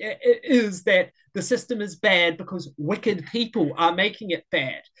 is that the system is bad because wicked people are making it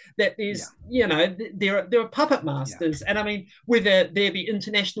bad. That Yeah. there's, there are puppet Yeah. masters, and I mean, whether there be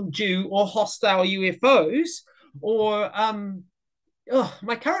international Jew or hostile UFOs, or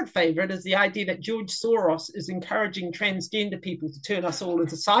my current favorite is the idea that George Soros is encouraging transgender people to turn us all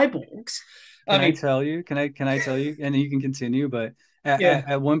into cyborgs. I Can I mean, tell you? Can I tell you? And you can continue. But yeah.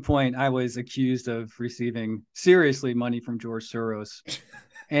 at one point, I was accused of receiving seriously money from George Soros,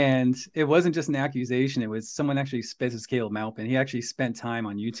 and it wasn't just an accusation. It was someone actually spit his Caleb Maupin. He actually spent time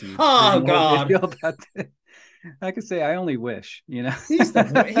on YouTube Oh creating a whole God, video about this. I could say I only wish, you know. he's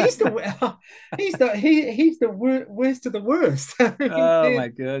the he's the he's the worst of the worst. I mean, Oh my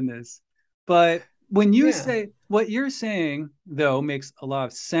goodness. But when you yeah, say what you're saying, though, makes a lot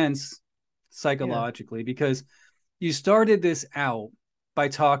of sense yeah. psychologically because you started this out by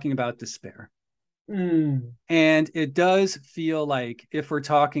talking about despair. Mm, And it does feel like if we're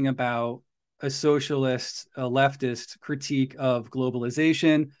talking about a socialist, a leftist critique of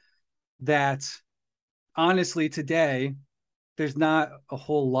globalization, that honestly today there's not a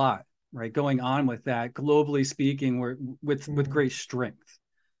whole lot right going on with that globally speaking we're with mm, great strength.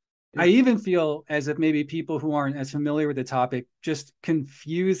 I yeah. even feel as if maybe people who aren't as familiar with the topic just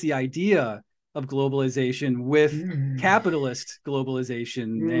confuse the idea of globalization with Mm, capitalist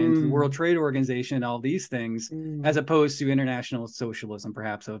globalization and the World mm, Trade Organization and all these things, as mm. opposed to international socialism,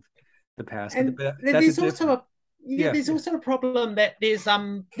 perhaps of the past. And But that's a there's also different. a yeah, Yeah, there's yeah, also a problem that there's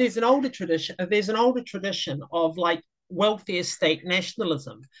an older tradition of like welfare state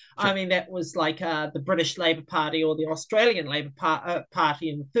nationalism. I sure, mean, that was like the British Labour Party or the Australian Party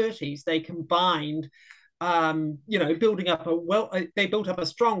in the 30s. They combined building up they built up a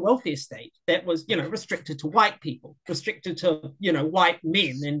strong welfare state that was, restricted to white people, restricted to, white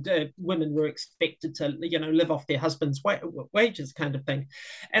men, and women were expected to, live off their husbands' wages, kind of thing.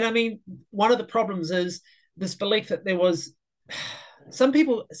 And I mean, one of the problems is this belief that there was. Some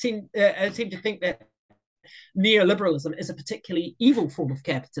people seem to think that neoliberalism is a particularly evil form of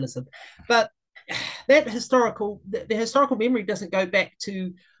capitalism, but the historical memory doesn't go back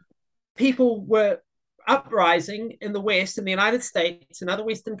to people were uprising in the West, in the United States and other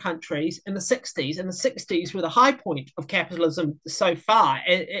Western countries in the 60s. And the 60s were the high point of capitalism so far,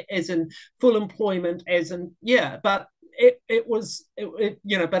 as in full employment, as in, yeah, but but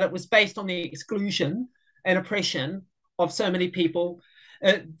it was based on the exclusion and oppression of so many people.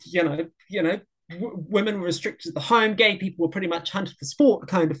 Uh, Women were restricted to the home. Gay people were pretty much hunted for sport,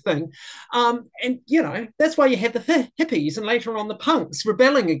 kind of thing. And that's why you had the hippies and later on the punks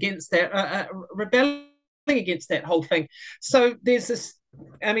rebelling against that whole thing. So there's this.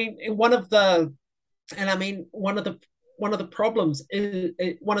 I mean, one of the problems is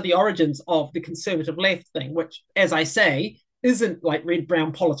one of the origins of the conservative left thing, which, as I say, isn't like red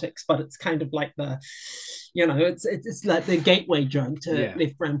brown politics, but it's kind of like it's like the gateway drug to yeah,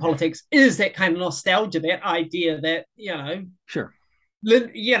 left brown yeah, politics, is that kind of nostalgia, that idea that sure.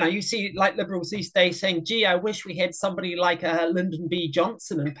 you see like liberals these days saying, "Gee, I wish we had somebody like Lyndon B.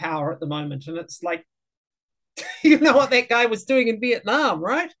 Johnson in power at the moment," and it's like, you know what that guy was doing in Vietnam,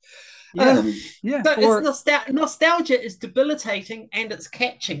 right? Yeah, Um, yeah. so it's Or nostalgia is debilitating and it's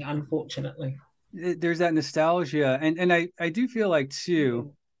catching, unfortunately. there's that nostalgia, and I do feel like too,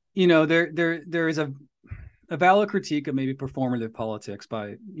 Mm, there is a valid critique of maybe performative politics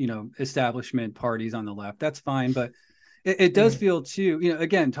by establishment parties on the left. That's fine, but it does mm, feel too,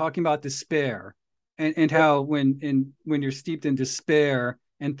 again, talking about despair and yep, how when you're steeped in despair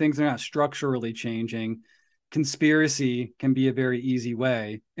and things are not structurally changing, conspiracy can be a very easy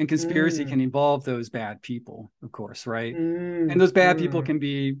way, and conspiracy can mm, involve those bad people, of course, right? And mm, those bad people mm, can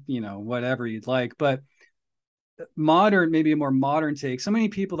be, whatever you'd like, but modern, maybe a more modern take. So many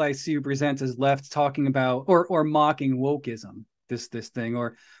people that I see who present as left talking about or mocking wokeism, this thing,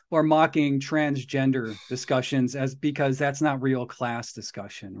 or mocking transgender discussions as because that's not real class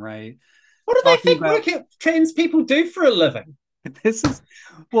discussion, right? what do they Talking think about working trans people do for a living? this is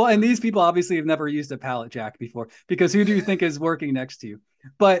well, and these people obviously have never used a pallet jack before because who do you think is working next to you?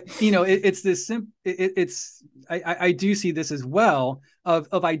 But it's this it's I do see this as well of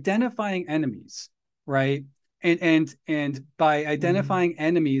identifying enemies, right? And by Mm, identifying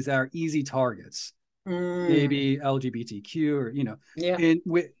enemies that are easy targets, mm, maybe LGBTQ or yeah, and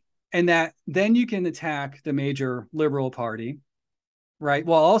with and that then you can attack the major liberal party, right?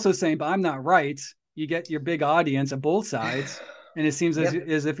 While also saying, but I'm not right. You get your big audience at both sides. And it seems yep,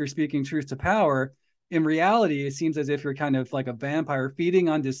 as if you're speaking truth to power. In reality, it seems as if you're kind of like a vampire feeding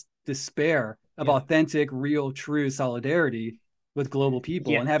on this despair of yeah, authentic, real, true solidarity with global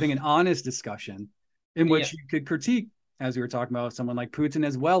people yeah, and having an honest discussion in yeah. which you could critique as we were talking about, someone like Putin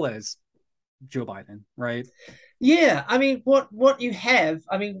as well as Joe Biden, right? Yeah, I mean, what you have,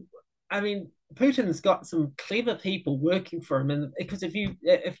 I mean, Putin's got some clever people working for him, and because if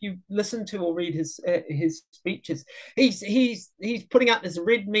you listen to or read his speeches, he's putting out this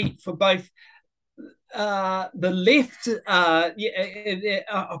red meat for both the left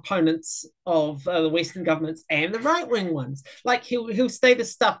opponents of the Western governments and the right wing ones. Like he'll say the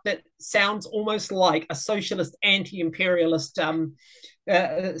stuff that sounds almost like a socialist, anti-imperialist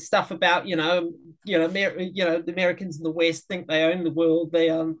stuff about the Americans in the West think they own the world. They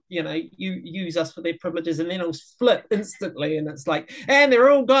you use us for their privileges, and then it'll flip instantly, and it's like, and they're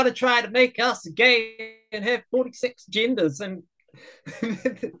all got to try to make us gay and have 46 genders and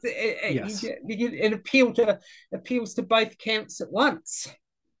Yes. it appeals to both camps at once.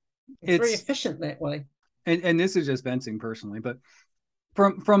 It's very efficient that way. And this is just venting personally, but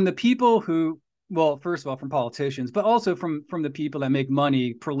from the people who, well, first of all, from politicians, but also from the people that make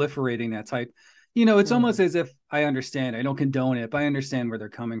money proliferating that type, it's almost as if I understand. I don't condone it, but I understand where they're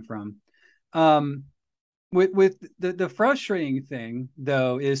coming from. With the frustrating thing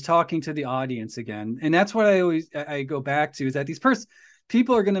though is talking to the audience again, and that's what I go back to, is that these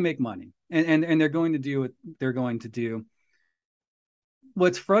people are going to make money, and they're going to do what they're going to do.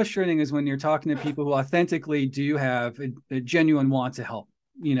 What's frustrating is when you're talking to people who authentically do have a genuine want to help,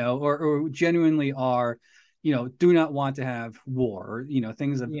 or genuinely are, do not want to have war, or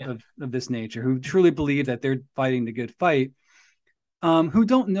things of this nature, who truly believe that they're fighting the good fight, who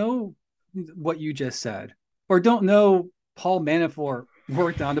don't know what you just said, or don't know Paul Manafort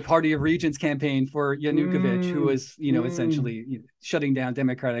worked on the Party of Regents campaign for Yanukovych, who was, essentially shutting down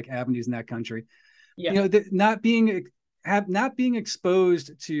democratic avenues in that country. Yeah. Not being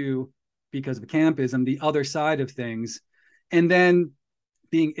exposed to, because of campism, the other side of things, and then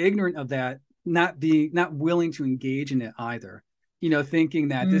being ignorant of that, not willing to engage in it either. Thinking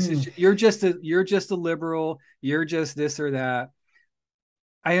that this is, you're just a liberal, you're just this or that.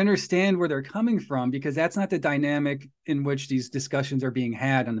 I understand where they're coming from, because that's not the dynamic in which these discussions are being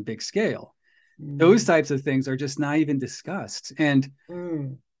had on a big scale. Those types of things are just not even discussed. And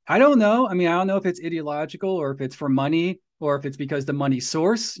I don't know. I mean, I don't know if it's ideological, or if it's for money, or if it's because the money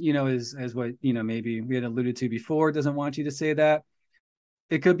source, is as what, maybe we had alluded to before, doesn't want you to say that.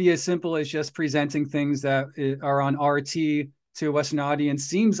 It could be as simple as just presenting things that are on RT to a Western audience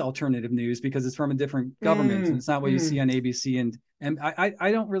seems alternative news because it's from a different government, and it's not what you see on ABC. And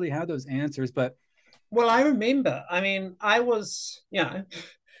I don't really have those answers, but. Well, I remember, I mean, I was,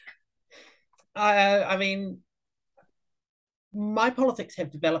 I mean, my politics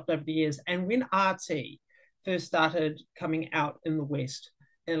have developed over the years. And when RT first started coming out in the West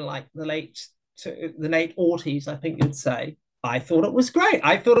in like the late '80s, I think you'd say, I thought it was great.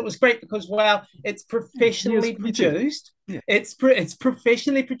 I thought it was great because, well, it's professionally produced. Yeah. It's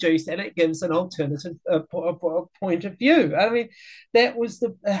professionally produced, and it gives an alternative point of view. I mean, that was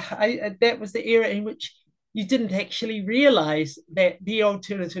the era in which you didn't actually realize that the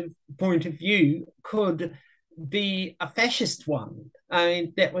alternative point of view could be a fascist one. I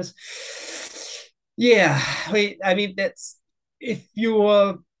mean, that was, yeah. I mean, that's, if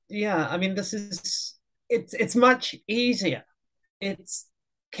you're, yeah. I mean, this is, it's much easier. It's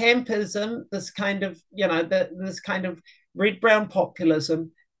campism, this kind of, this kind of red-brown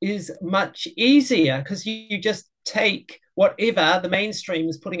populism is much easier, because you just take whatever the mainstream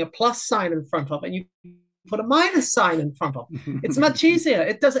is putting a plus sign in front of, and you put a minus sign in front of. It's much easier.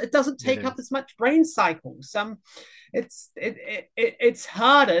 It doesn't take up as much brain cycles. It's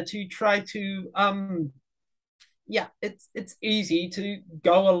harder to try to it's easy to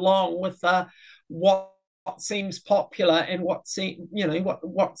go along with what seems popular, and what's being,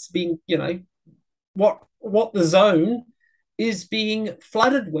 what the zone is being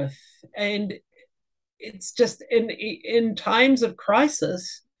flooded with. And it's just in times of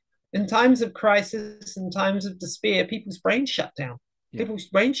crisis, in times of despair, people's brains shut down. People's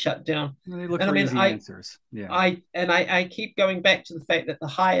brains shut down. They look for easy answers. Yeah. I keep going back to the fact that the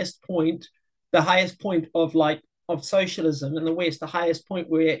highest point of socialism in the West, the highest point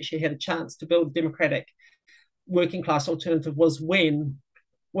where we actually had a chance to build a democratic working class alternative, was when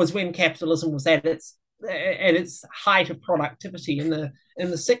capitalism was at its height of productivity in the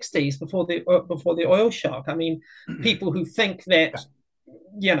 60s, before the oil shock. I mean, people who think that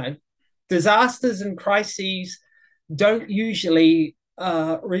disasters and crises don't usually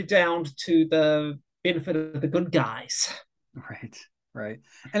redound to the benefit of the good guys. Right.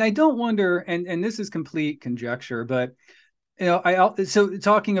 And I don't wonder, and this is complete conjecture, but so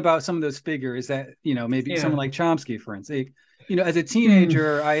talking about some of those figures that, maybe someone like Chomsky, for instance, as a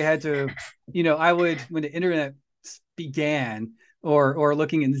teenager, I had to, I would, when the internet began, or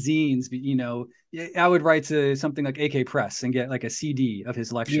looking in zines, you know, I would write to something like AK Press and get like a CD of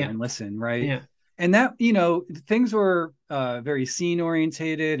his lecture and listen, right? Yeah. And that, you know, things were very scene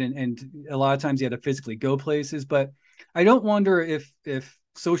orientated, and a lot of times you had to physically go places. But I don't wonder if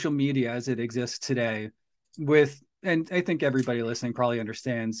social media as it exists today, with, and I think everybody listening probably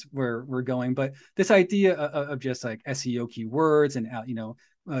understands where we're going, but this idea of just like SEO keywords and, you know,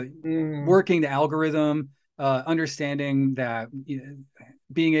 working the algorithm, understanding that, you know,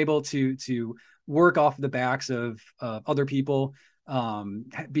 being able to work off the backs of other people,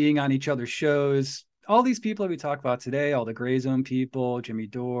 being on each other's shows. All these people that we talk about today, all the Gray Zone people, Jimmy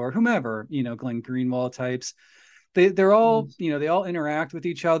Dore, whomever, you know, Glenn Greenwald types, they're all, you know, they all interact with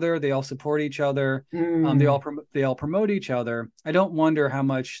each other. They all support each other. They all promote each other. I don't wonder how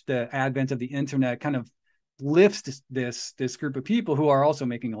much the advent of the internet kind of lifts this group of people who are also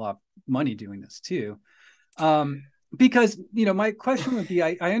making a lot of money doing this too. Because, you know, my question would be,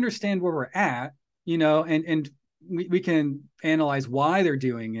 I understand where we're at, you know, and we can analyze why they're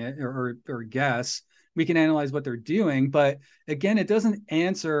doing it, or guess. We can analyze what they're doing, but again, it doesn't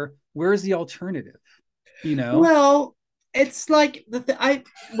answer where's the alternative, you know? Well, it's like I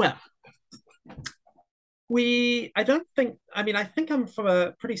don't think, I mean, I think I'm from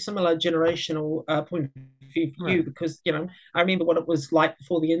a pretty similar generational point of view for you, because, you know, I remember what it was like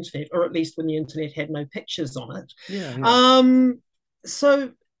before the internet, or at least when the internet had no pictures on it.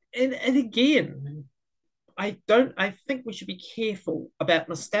 So, and again, I think we should be careful about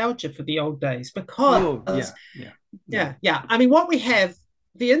nostalgia for the old days, because I mean, what we have,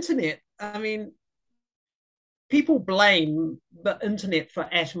 the internet, I mean, people blame the internet for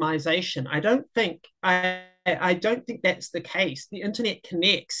atomization. I don't think that's the case. The internet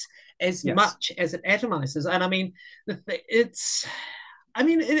connects as much as it atomizes, and I mean,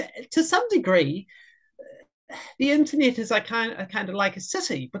 to some degree, the internet is kind of like a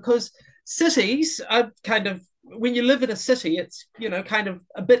city, because cities are kind of, when you live in a city, it's, you know, kind of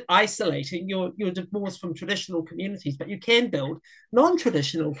a bit isolating. You're divorced from traditional communities, but you can build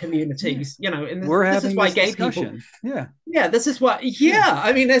non-traditional communities, you know, and this is why gay people, this is why,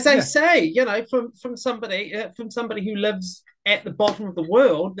 I mean, as I say, you know, from somebody who lives at the bottom of the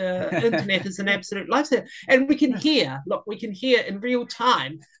world, the internet is an absolute lifesaver. And we can hear in real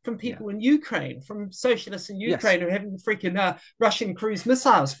time from people in Ukraine, from socialists in Ukraine who are having freaking Russian cruise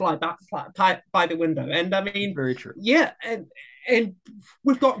missiles fly by the window. And I mean, very true. And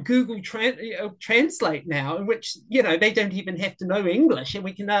we've got Google Translate now, in which, you know, they don't even have to know English, and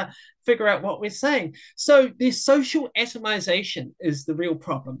we can figure out what we're saying. So the social atomization is the real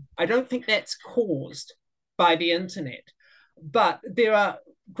problem. I don't think that's caused by the internet, but there are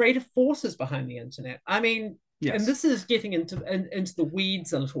greater forces behind the internet. I mean, and this is getting into the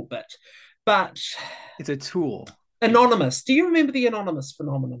weeds a little bit, but it's a tool. Anonymous. Do you remember the Anonymous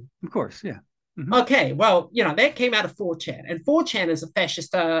phenomenon? Of course, yeah. Mm-hmm. Okay, well, you know, that came out of 4chan, and 4chan is a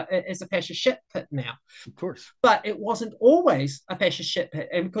fascist shit pit now. Of course, but it wasn't always a fascist shit pit,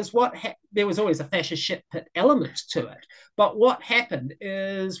 and because there was always a fascist shit pit element to it. But what happened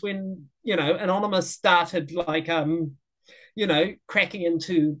is, when, you know, Anonymous started, like, you know, cracking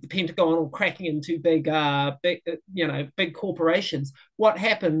into the Pentagon, or cracking into big corporations, what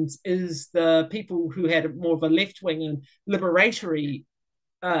happens is the people who had more of a left-wing and liberatory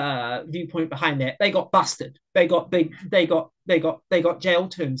viewpoint behind that, they got busted. They got jail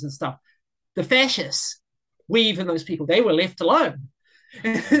terms and stuff. The fascists, even those people, they were left alone.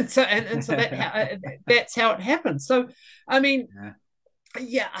 And so that's how it happened. So, I mean,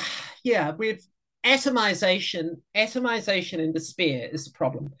 with atomization and despair is the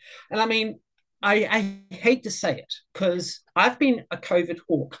problem. And I mean, I hate to say it, because I've been a COVID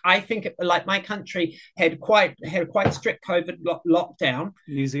hawk. I think like my country had quite a strict COVID lockdown.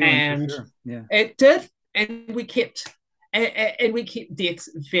 New Zealand, and for sure. It did, and we kept deaths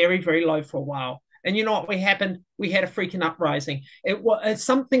very, very low for a while. And you know what happened? We had a freaking uprising. It was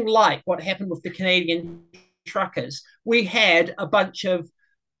something like what happened with the Canadian truckers. We had a bunch of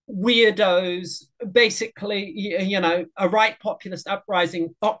weirdos, basically, you know, a right populist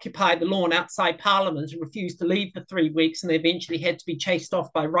uprising, occupied the lawn outside Parliament and refused to leave for 3 weeks, and they eventually had to be chased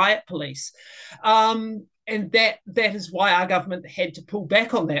off by riot police. And that is why our government had to pull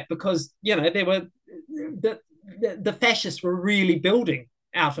back on that, because, you know, there were the fascists were really building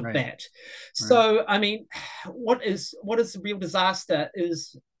out of that. So, I mean, what is the real disaster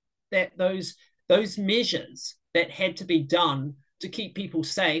is that those measures that had to be done to keep people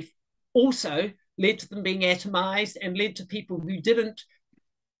safe also led to them being atomized, and led to people who didn't.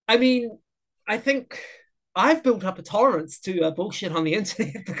 I mean, I think I've built up a tolerance to bullshit on the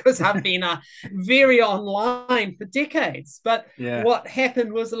internet because I've been very online for decades. But Yeah. what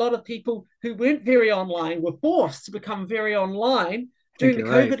happened was a lot of people who weren't very online were forced to become very online I think during the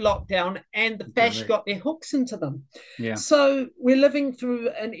you're right. COVID lockdown, and the fascists got their hooks into them. Yeah. So we're living through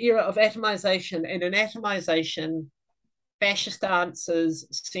an era of atomization, and in atomization, fascist answers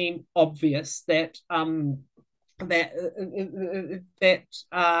seem obvious that that that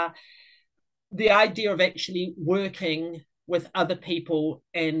the idea of actually working with other people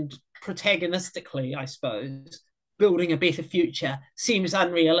and protagonistically, I suppose, building a better future seems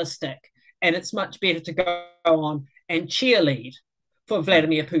unrealistic. And it's much better to go on and cheerlead for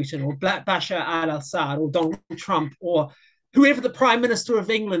Vladimir Putin or Bashar al-Assad or Donald Trump or whoever the Prime Minister of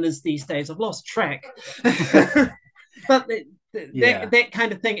England is these days. I've lost track. But that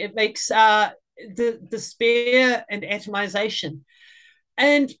kind of thing, it makes the despair and atomization.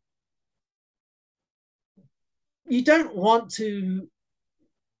 And you don't want to,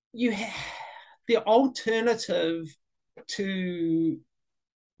 the alternative to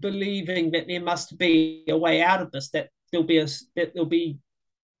believing that there must be a way out of this, that there'll be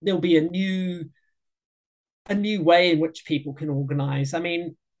a new way in which people can organize. I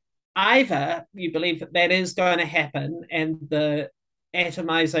mean, either you believe that that is going to happen and the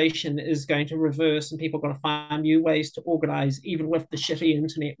atomization is going to reverse and people are going to find new ways to organize, even with the shitty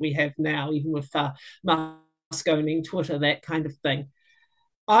internet we have now, even with Musk owning Twitter, that kind of thing.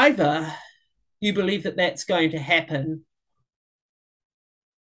 Either you believe that that's going to happen,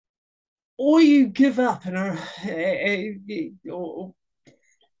 or you give up and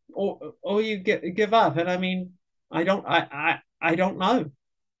or you give up. And I mean, I don't know.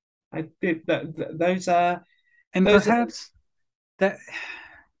 Those are, and those perhaps that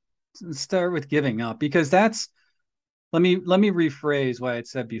start with giving up, because that's, let me rephrase what I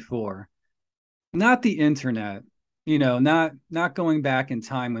said before. Not the internet, not going back in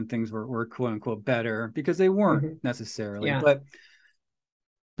time when things were quote unquote better, because they weren't necessarily, but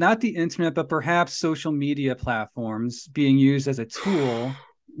not the internet, but perhaps social media platforms being used as a tool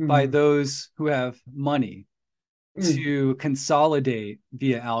by those who have money to consolidate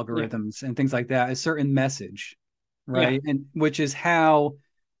via algorithms and things like that, a certain message, right? And which is how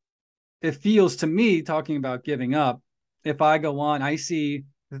it feels to me, talking about giving up. If I go on, I see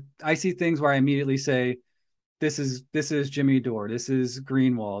things where I immediately say, this is Jimmy Dore, this is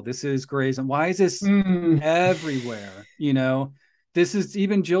Greenwald, this is Grayson. Why is this everywhere? This is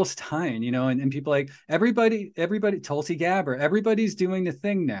even Jill Stein, and people like everybody, Tulsi Gabbard, everybody's doing the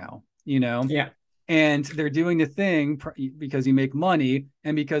thing now, and they're doing the thing because you make money,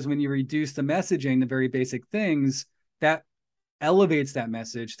 and because when you reduce the messaging, the very basic things, that elevates that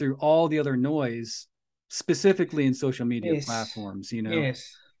message through all the other noise, specifically in social media platforms,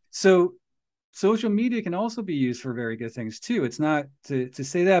 So social media can also be used for very good things too. It's not to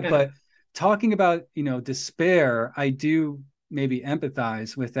say that, but talking about, despair, I do maybe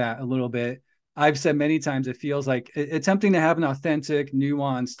empathize with that a little bit. I've said many times, it feels like attempting to have an authentic,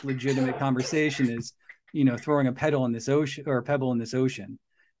 nuanced, legitimate conversation is, throwing a pebble in this ocean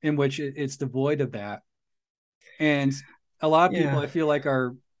in which it's devoid of that. And a lot of people, I feel like,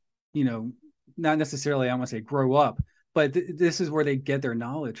 are, not necessarily, I want to say grow up, but this is where they get their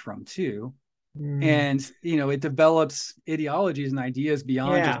knowledge from too. And, it develops ideologies and ideas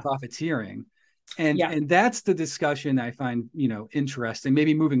beyond just profiteering. And that's the discussion I find, interesting,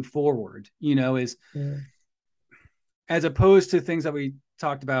 maybe moving forward, is as opposed to things that we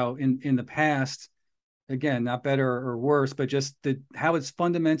talked about in the past, again, not better or worse, but just how it's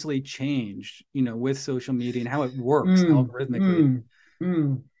fundamentally changed, with social media and how it works algorithmically.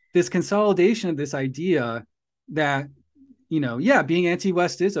 This consolidation of this idea that, being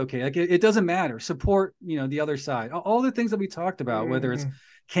anti-West is okay. Like it doesn't matter. Support, the other side. All the things that we talked about, whether it's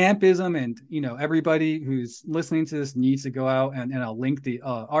campism, and, everybody who's listening to this needs to go out and I'll link the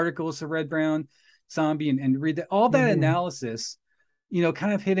articles to Red Brown Zombie and read all that analysis,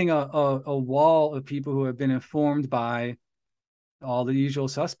 kind of hitting a wall of people who have been informed by all the usual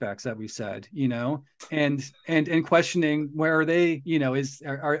suspects that we said, and questioning, where are they,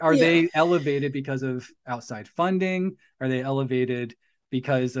 are they elevated because of outside funding? Are they elevated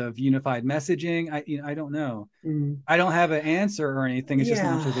because of unified messaging? I don't know. I don't have an answer or anything. It's just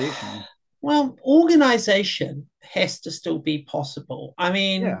an observation. Well, organization has to still be possible. I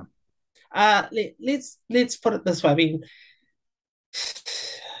mean, let's put it this way. I mean,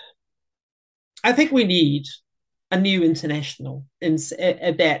 I think we need a new international in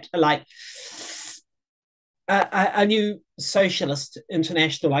that, like a new socialist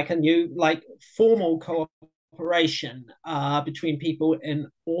international, like a new, like, formal cooperation between people in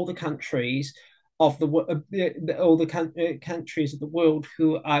all the countries of all the countries of the world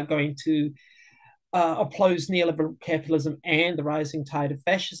who are going to oppose neoliberal capitalism and the rising tide of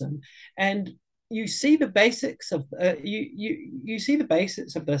fascism. And you see the basics of you see the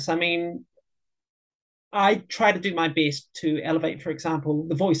basics of this. I mean, I try to do my best to elevate, for example,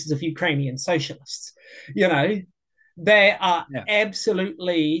 the voices of Ukrainian socialists. You know, they are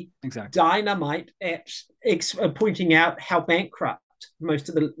absolutely dynamite at pointing out how bankrupt most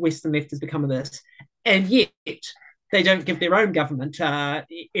of the Western left has become of this, and yet they don't give their own government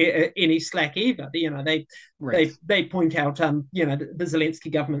any slack either. You know, they point out the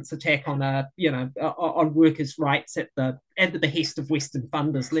Zelensky government's attack on on workers' rights at the behest of Western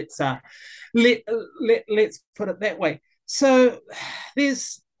funders. Let's put it that way. So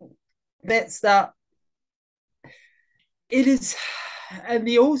it is, and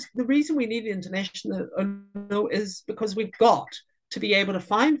the reason we need international is because we've got to be able to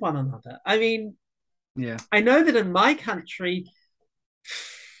find one another. I mean, I know that in my country,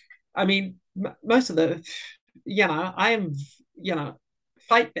 I mean, most of the, I am,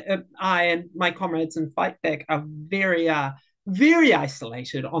 I and my comrades in Fight Back are very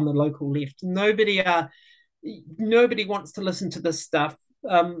isolated on the local left. Nobody wants to listen to this stuff.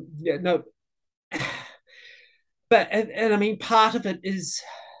 No, but and I mean, part of it is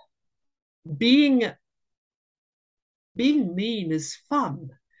being mean is fun.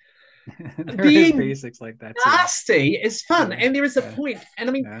 Being basics like that too. Nasty is fun, and there is a point. And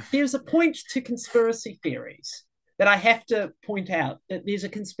I mean, there's a point to conspiracy theories that I have to point out. That there's a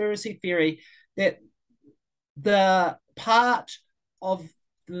conspiracy theory that the part of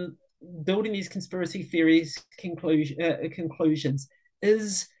the building these conspiracy theories conclusions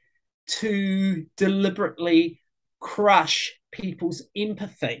is to deliberately crush people's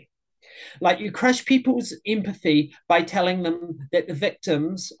empathy. Like, you crush people's empathy by telling them that the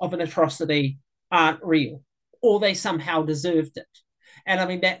victims of an atrocity aren't real, or they somehow deserved it. And I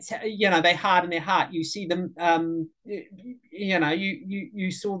mean, that's, they harden their heart. You see them,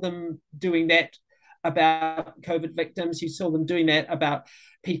 you saw them doing that about COVID victims. You saw them doing that about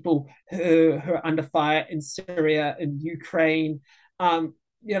people who are under fire in Syria and Ukraine. That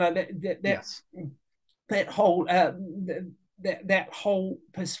whole that whole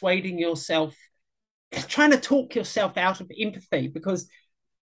persuading yourself, trying to talk yourself out of empathy, because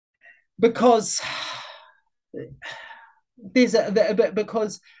because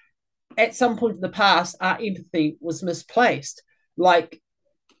at some point in the past our empathy was misplaced, like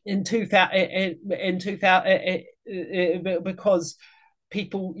in 2000 because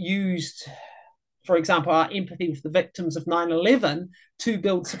people used, for example, our empathy with the victims of 9/11 to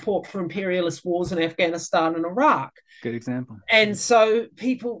build support for imperialist wars in Afghanistan and Iraq. Good example. And so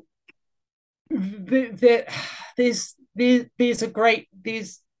people, there's great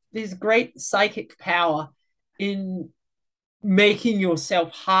psychic power in making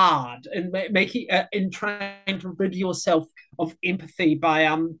yourself hard and in trying to rid yourself of empathy by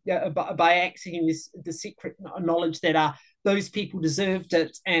accessing the secret knowledge that those people deserved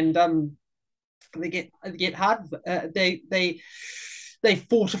it, and they get hard. They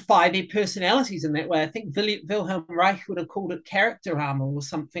fortify their personalities in that way. I think Wilhelm Reich would have called it character armor or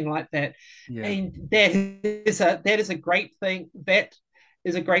something like that. Yeah. And that is a great thing. That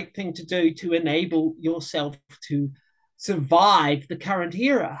is a great thing to do to enable yourself to survive the current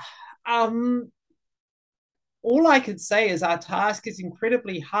era. All I could say is our task is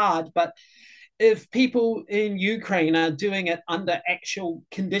incredibly hard, but if people in Ukraine are doing it under actual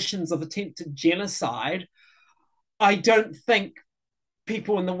conditions of attempted genocide, I don't think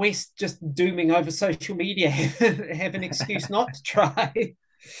people in the West just dooming over social media have an excuse not to try.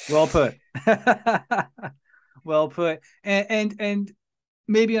 Well put. Well put. And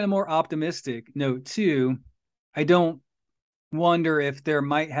maybe on a more optimistic note too, I don't wonder if there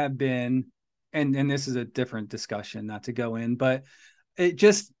might have been, and this is a different discussion, not to go in, but it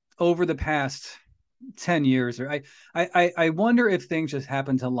just over the past 10 years, or I wonder if things just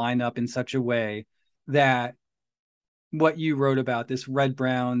happen to line up in such a way that what you wrote about, this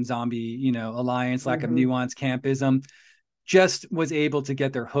red-brown zombie, alliance, lack of nuance, campism, just was able to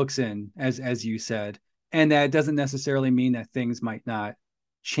get their hooks in, as you said, and that doesn't necessarily mean that things might not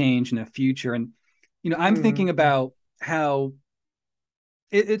change in the future. And I'm thinking about how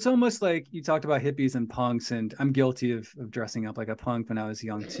it's almost like you talked about hippies and punks, and I'm guilty of dressing up like a punk when I was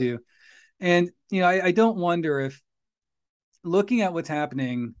young too. And I don't wonder if, looking at what's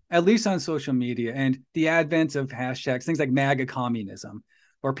happening, at least on social media, and the advent of hashtags, things like MAGA communism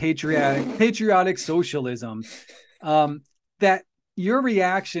or patriotic socialism, that your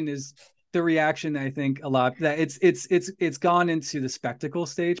reaction is the reaction that I think a lot, that it's gone into the spectacle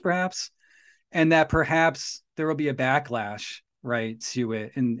stage, perhaps. and that perhaps there will be a backlash, right, to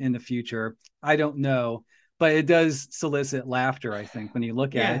it in the future. I don't know, but it does solicit laughter, I think, when you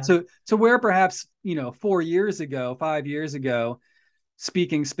look at it. Yeah. So where perhaps, 4 years ago, 5 years ago,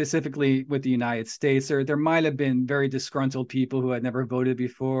 speaking specifically with the United States, there might have been very disgruntled people who had never voted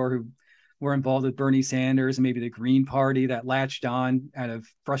before, who were involved with Bernie Sanders and maybe the Green Party, that latched on out of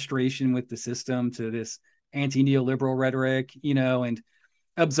frustration with the system to this anti-neoliberal rhetoric, and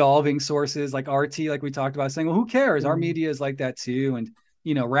absolving sources like RT, like we talked about, saying, well, who cares? Our media is like that too. And,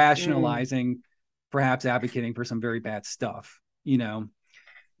 rationalizing, perhaps advocating for some very bad stuff,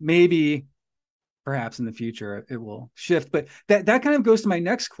 maybe perhaps in the future it will shift. But that kind of goes to my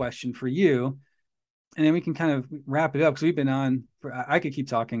next question for you. And then we can kind of wrap it up, because we've been on I could keep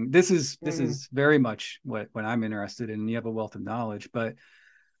talking. This is very much what I'm interested in. You have a wealth of knowledge, but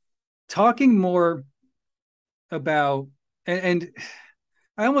talking more about, and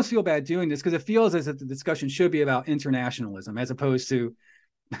I almost feel bad doing this because it feels as if the discussion should be about internationalism as opposed to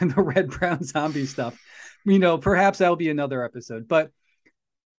the red brown zombie stuff. Perhaps that'll be another episode, but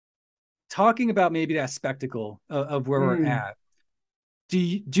talking about maybe that spectacle of where we're at. Do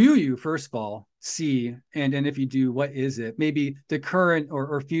you first of all see, and if you do, what is it, maybe the current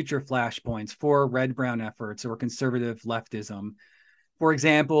or future flashpoints for red brown efforts or conservative leftism? For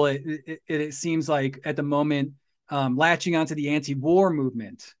example, it seems like at the moment, latching onto the anti-war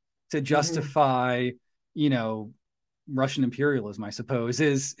movement to justify, Russian imperialism, I suppose,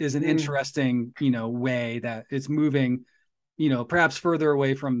 is an interesting, way that it's moving, perhaps further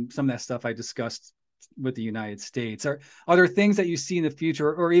away from some of that stuff I discussed with the United States. Are there things that you see in the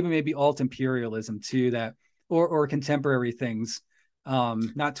future, or even maybe alt imperialism too, that or contemporary things,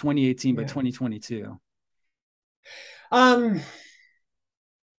 not 2018 but 2022?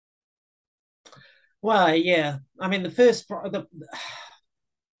 Well, yeah. I mean, the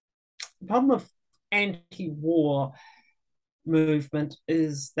problem of anti-war movement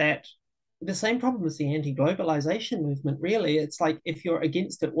is that the same problem as the anti-globalization movement. Really, it's like, if you're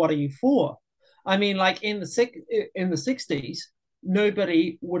against it, what are you for? I mean, like in the 60s,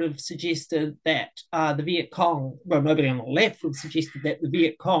 nobody would have suggested that the Viet Cong, well, nobody on the left would have suggested that the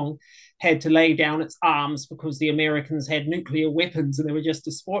Viet Cong had to lay down its arms because the Americans had nuclear weapons and they were just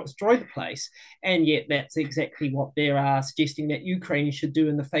to destroy the place. And yet that's exactly what they're suggesting that Ukraine should do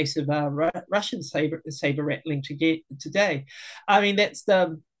in the face of Russian saber rattling today. I mean, that's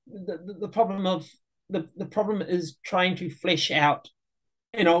the problem of the problem is trying to flesh out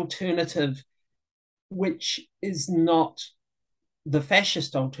an alternative which is not the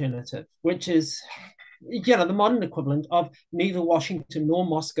fascist alternative, which is, the modern equivalent of neither Washington nor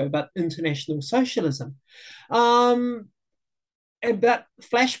Moscow, but international socialism. But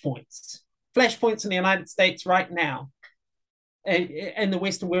flashpoints in the United States right now, and the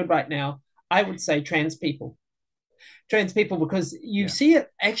Western world right now, I would say trans people, because you see it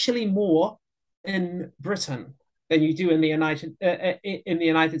actually more in Britain than you do in the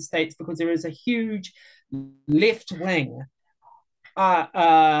United States, because there is a huge left wing,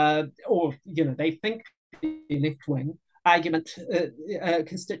 or they think the left wing argument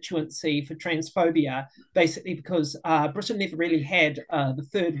constituency for transphobia, basically because Britain never really had the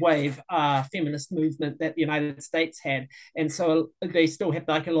third wave feminist movement that the United States had, and so they still have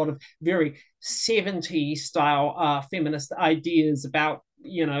like a lot of very 70s style feminist ideas about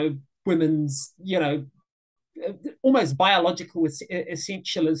women's almost biological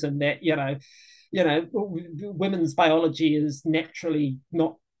essentialism, that women's biology is naturally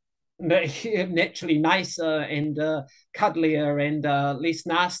nicer and cuddlier and less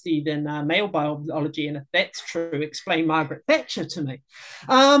nasty than male biology. And if that's true, explain Margaret Thatcher to me.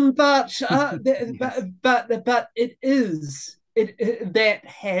 But that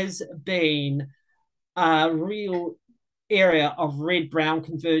has been a real area of red-brown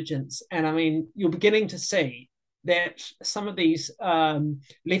convergence. And I mean, you're beginning to see that some of these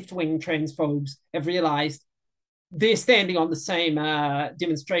left-wing transphobes have realized they're standing on the same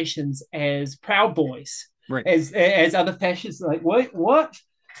demonstrations as Proud Boys, right, as other fascists. Like, wait, what?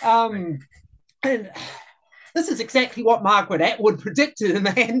 And this is exactly what Margaret Atwood predicted in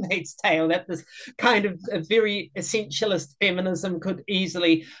The Handmaid's Tale, that this kind of a very essentialist feminism could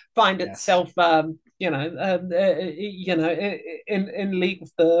easily find itself, in league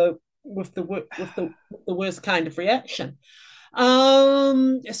with the worst kind of reaction.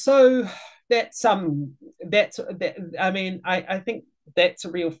 So that's I mean, I think that's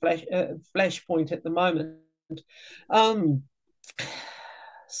a real flashpoint at the moment.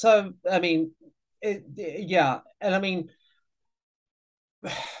 So I mean, and I mean,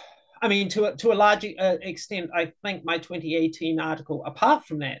 I mean, to a large extent, I think my 2018 article, apart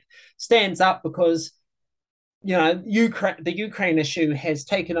from that, stands up because the Ukraine issue has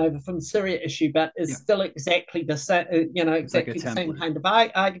taken over from the Syria issue, but is still exactly the same. Exactly the same kind of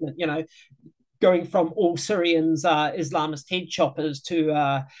argument. Going from all Syrians Islamist head choppers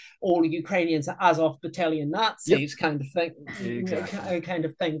to all Ukrainians Azov battalion Nazis, kind of thing. Exactly. Kind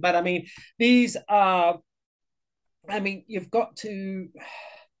of thing. But I mean, these are. I mean, you've got to.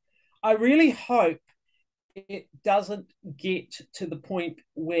 I really hope it doesn't get to the point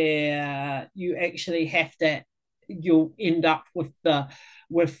where you actually have to. You'll end up with a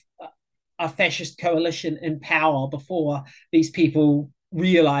fascist coalition in power before these people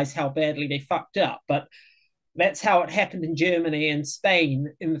realize how badly they fucked up. But that's how it happened in Germany and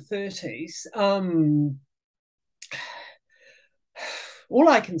Spain in the 30s. All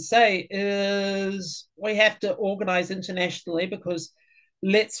I can say is we have to organize internationally,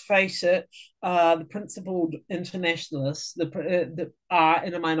 let's face it, the principled internationalists that are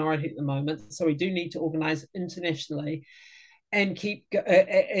in a minority at the moment. So we do need to organize internationally and keep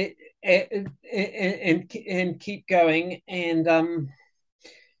and keep going. And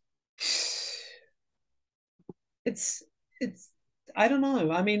it's I don't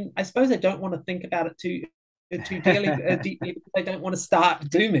know. I mean, I suppose I don't want to think about it too deeply because I don't want to start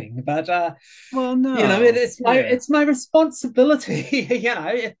dooming. But well, no, it's my responsibility.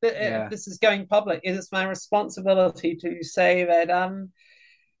 If this is going public, it's my responsibility to say that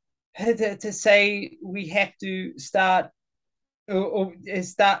to say we have to start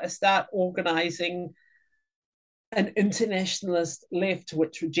organizing an internationalist left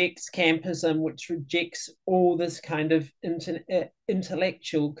which rejects campism, which rejects all this kind of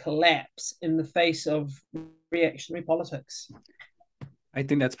intellectual collapse in the face of reactionary politics. I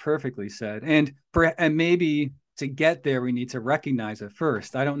think that's perfectly said. And maybe to get there, we need to recognize it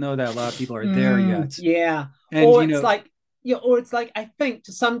first. I don't know that a lot of people are there yet. Yeah. And, or it's like I think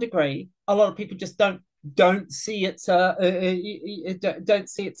to some degree, a lot of people just don't see it's a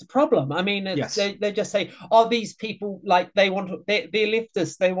problem. I mean, they just say, oh, these people, like, they're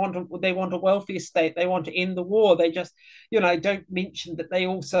leftists, they want a welfare state, they want to end the war. They just don't mention that they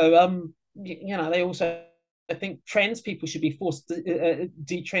also I think trans people should be forced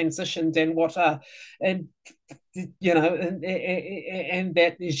detransitioned, and and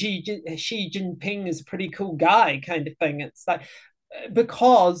that Xi Jinping is a pretty cool guy, kind of thing. It's like,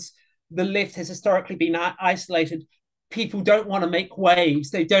 because the left has historically been isolated, people don't want to make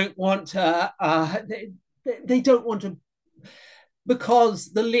waves. They don't want to. They don't want to,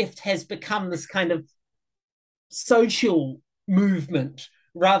 because the left has become this kind of social movement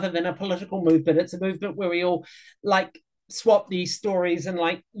rather than a political movement. It's a movement where we all like swap these stories and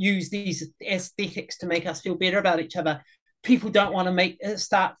like use these aesthetics to make us feel better about each other. People don't want to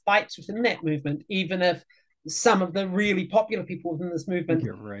start fights within that movement, even if some of the really popular people within this movement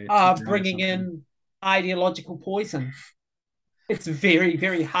are bringing in ideological poison. It's very,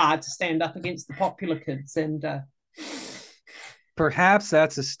 very hard to stand up against the popular kids. And perhaps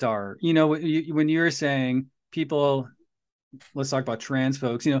that's a start. When you're saying people, let's talk about trans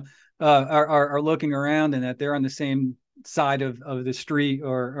folks, are looking around and that they're on the same side of the street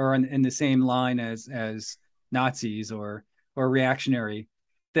or in the same line as Nazis or reactionary,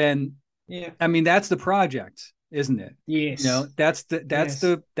 then I mean, that's the project, isn't it? Yes. That's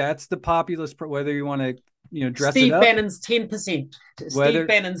the populist, whether you want to dress Steve it up. Bannon's 10%. Steve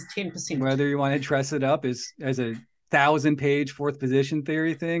Bannon's 10%. Whether you want to dress it up as a 1,000-page fourth position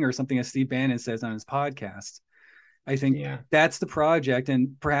theory thing or something as Steve Bannon says on his podcast. I think that's the project,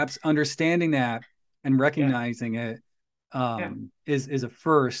 and perhaps understanding that and recognizing it is a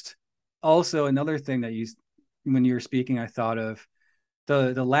first. Also, another thing that when you were speaking, I thought of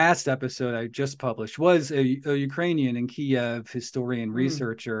the last episode I just published was a Ukrainian in Kiev historian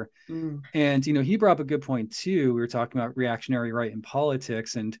researcher. And, he brought up a good point too. We were talking about reactionary right in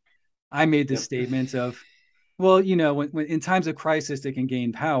politics. And I made this statement of, well, when in times of crisis, they can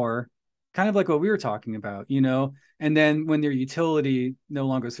gain power, kind of like what we were talking about, and then when their utility no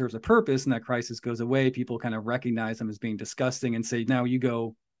longer serves a purpose and that crisis goes away, people kind of recognize them as being disgusting and say, now you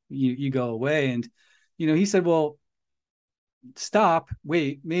go away. And, he said, well, stop,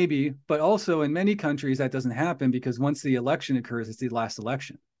 wait, maybe, but also in many countries that doesn't happen, because once the election occurs, it's the last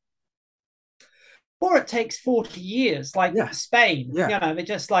election. Or it takes 40 years, like Spain. They're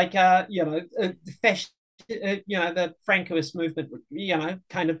just like the Francoist movement,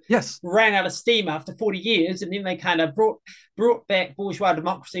 kind of ran out of steam after 40 years, and then they kind of brought back bourgeois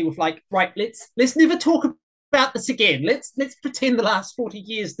democracy with like, right, let's never talk about this again. Let's pretend the last 40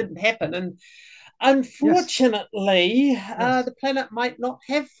 years didn't happen. And Yes. Unfortunately, Yes. the planet might not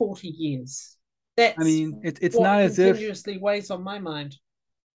have 40 years. I That's mean, it's not what as if continuously weighs on my mind.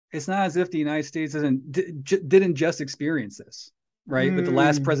 the United States didn't just experience this, right? With the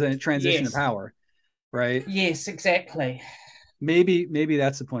last president transition to Yes, power, right? yes, exactly. Maybe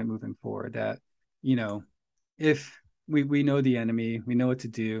that's the point moving forward, that, you know, if we know the enemy, we know what to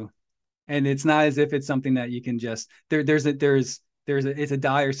do, and it's not as if it's something that you can just it's a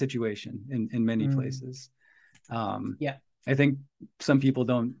dire situation in many places. Yeah. I think some people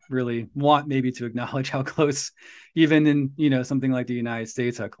don't really want maybe to acknowledge how close, even in, something like the United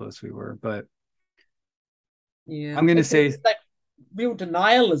States, how close we were. But Yeah, I'm going to it's say like real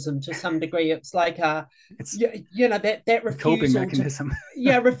denialism to some degree. It's like it's that a coping refusal to mechanism.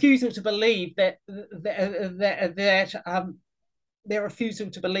 refusal to believe that their refusal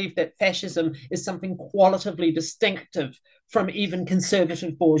to believe that fascism is something qualitatively distinctive from even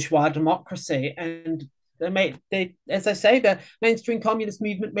conservative bourgeois democracy. And as I say, the mainstream communist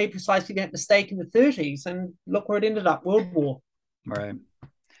movement made precisely that mistake in the 30s, and look where it ended up: World War. Right.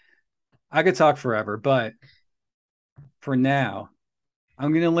 I could talk forever, but for now,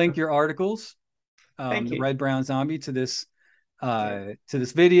 I'm going to link your articles, Thank the you. Red Brown Zombie, to this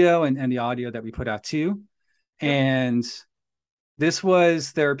video and the audio that we put out too. Yep. And this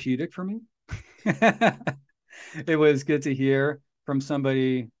was therapeutic for me. It was good to hear from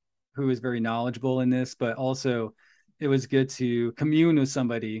somebody who is very knowledgeable in this, but also it was good to commune with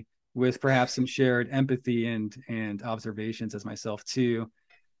somebody with perhaps some shared empathy and observations as myself too.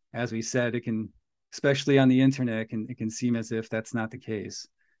 As we said, it can, especially on the internet, it can seem as if that's not the case.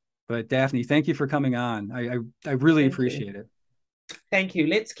 But Daphne, thank you for coming on. I really Thank you. appreciate it. Thank you.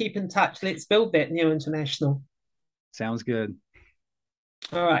 Let's keep in touch. Let's build that new international. Sounds good.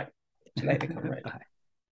 All right. See you later, comrade. Bye.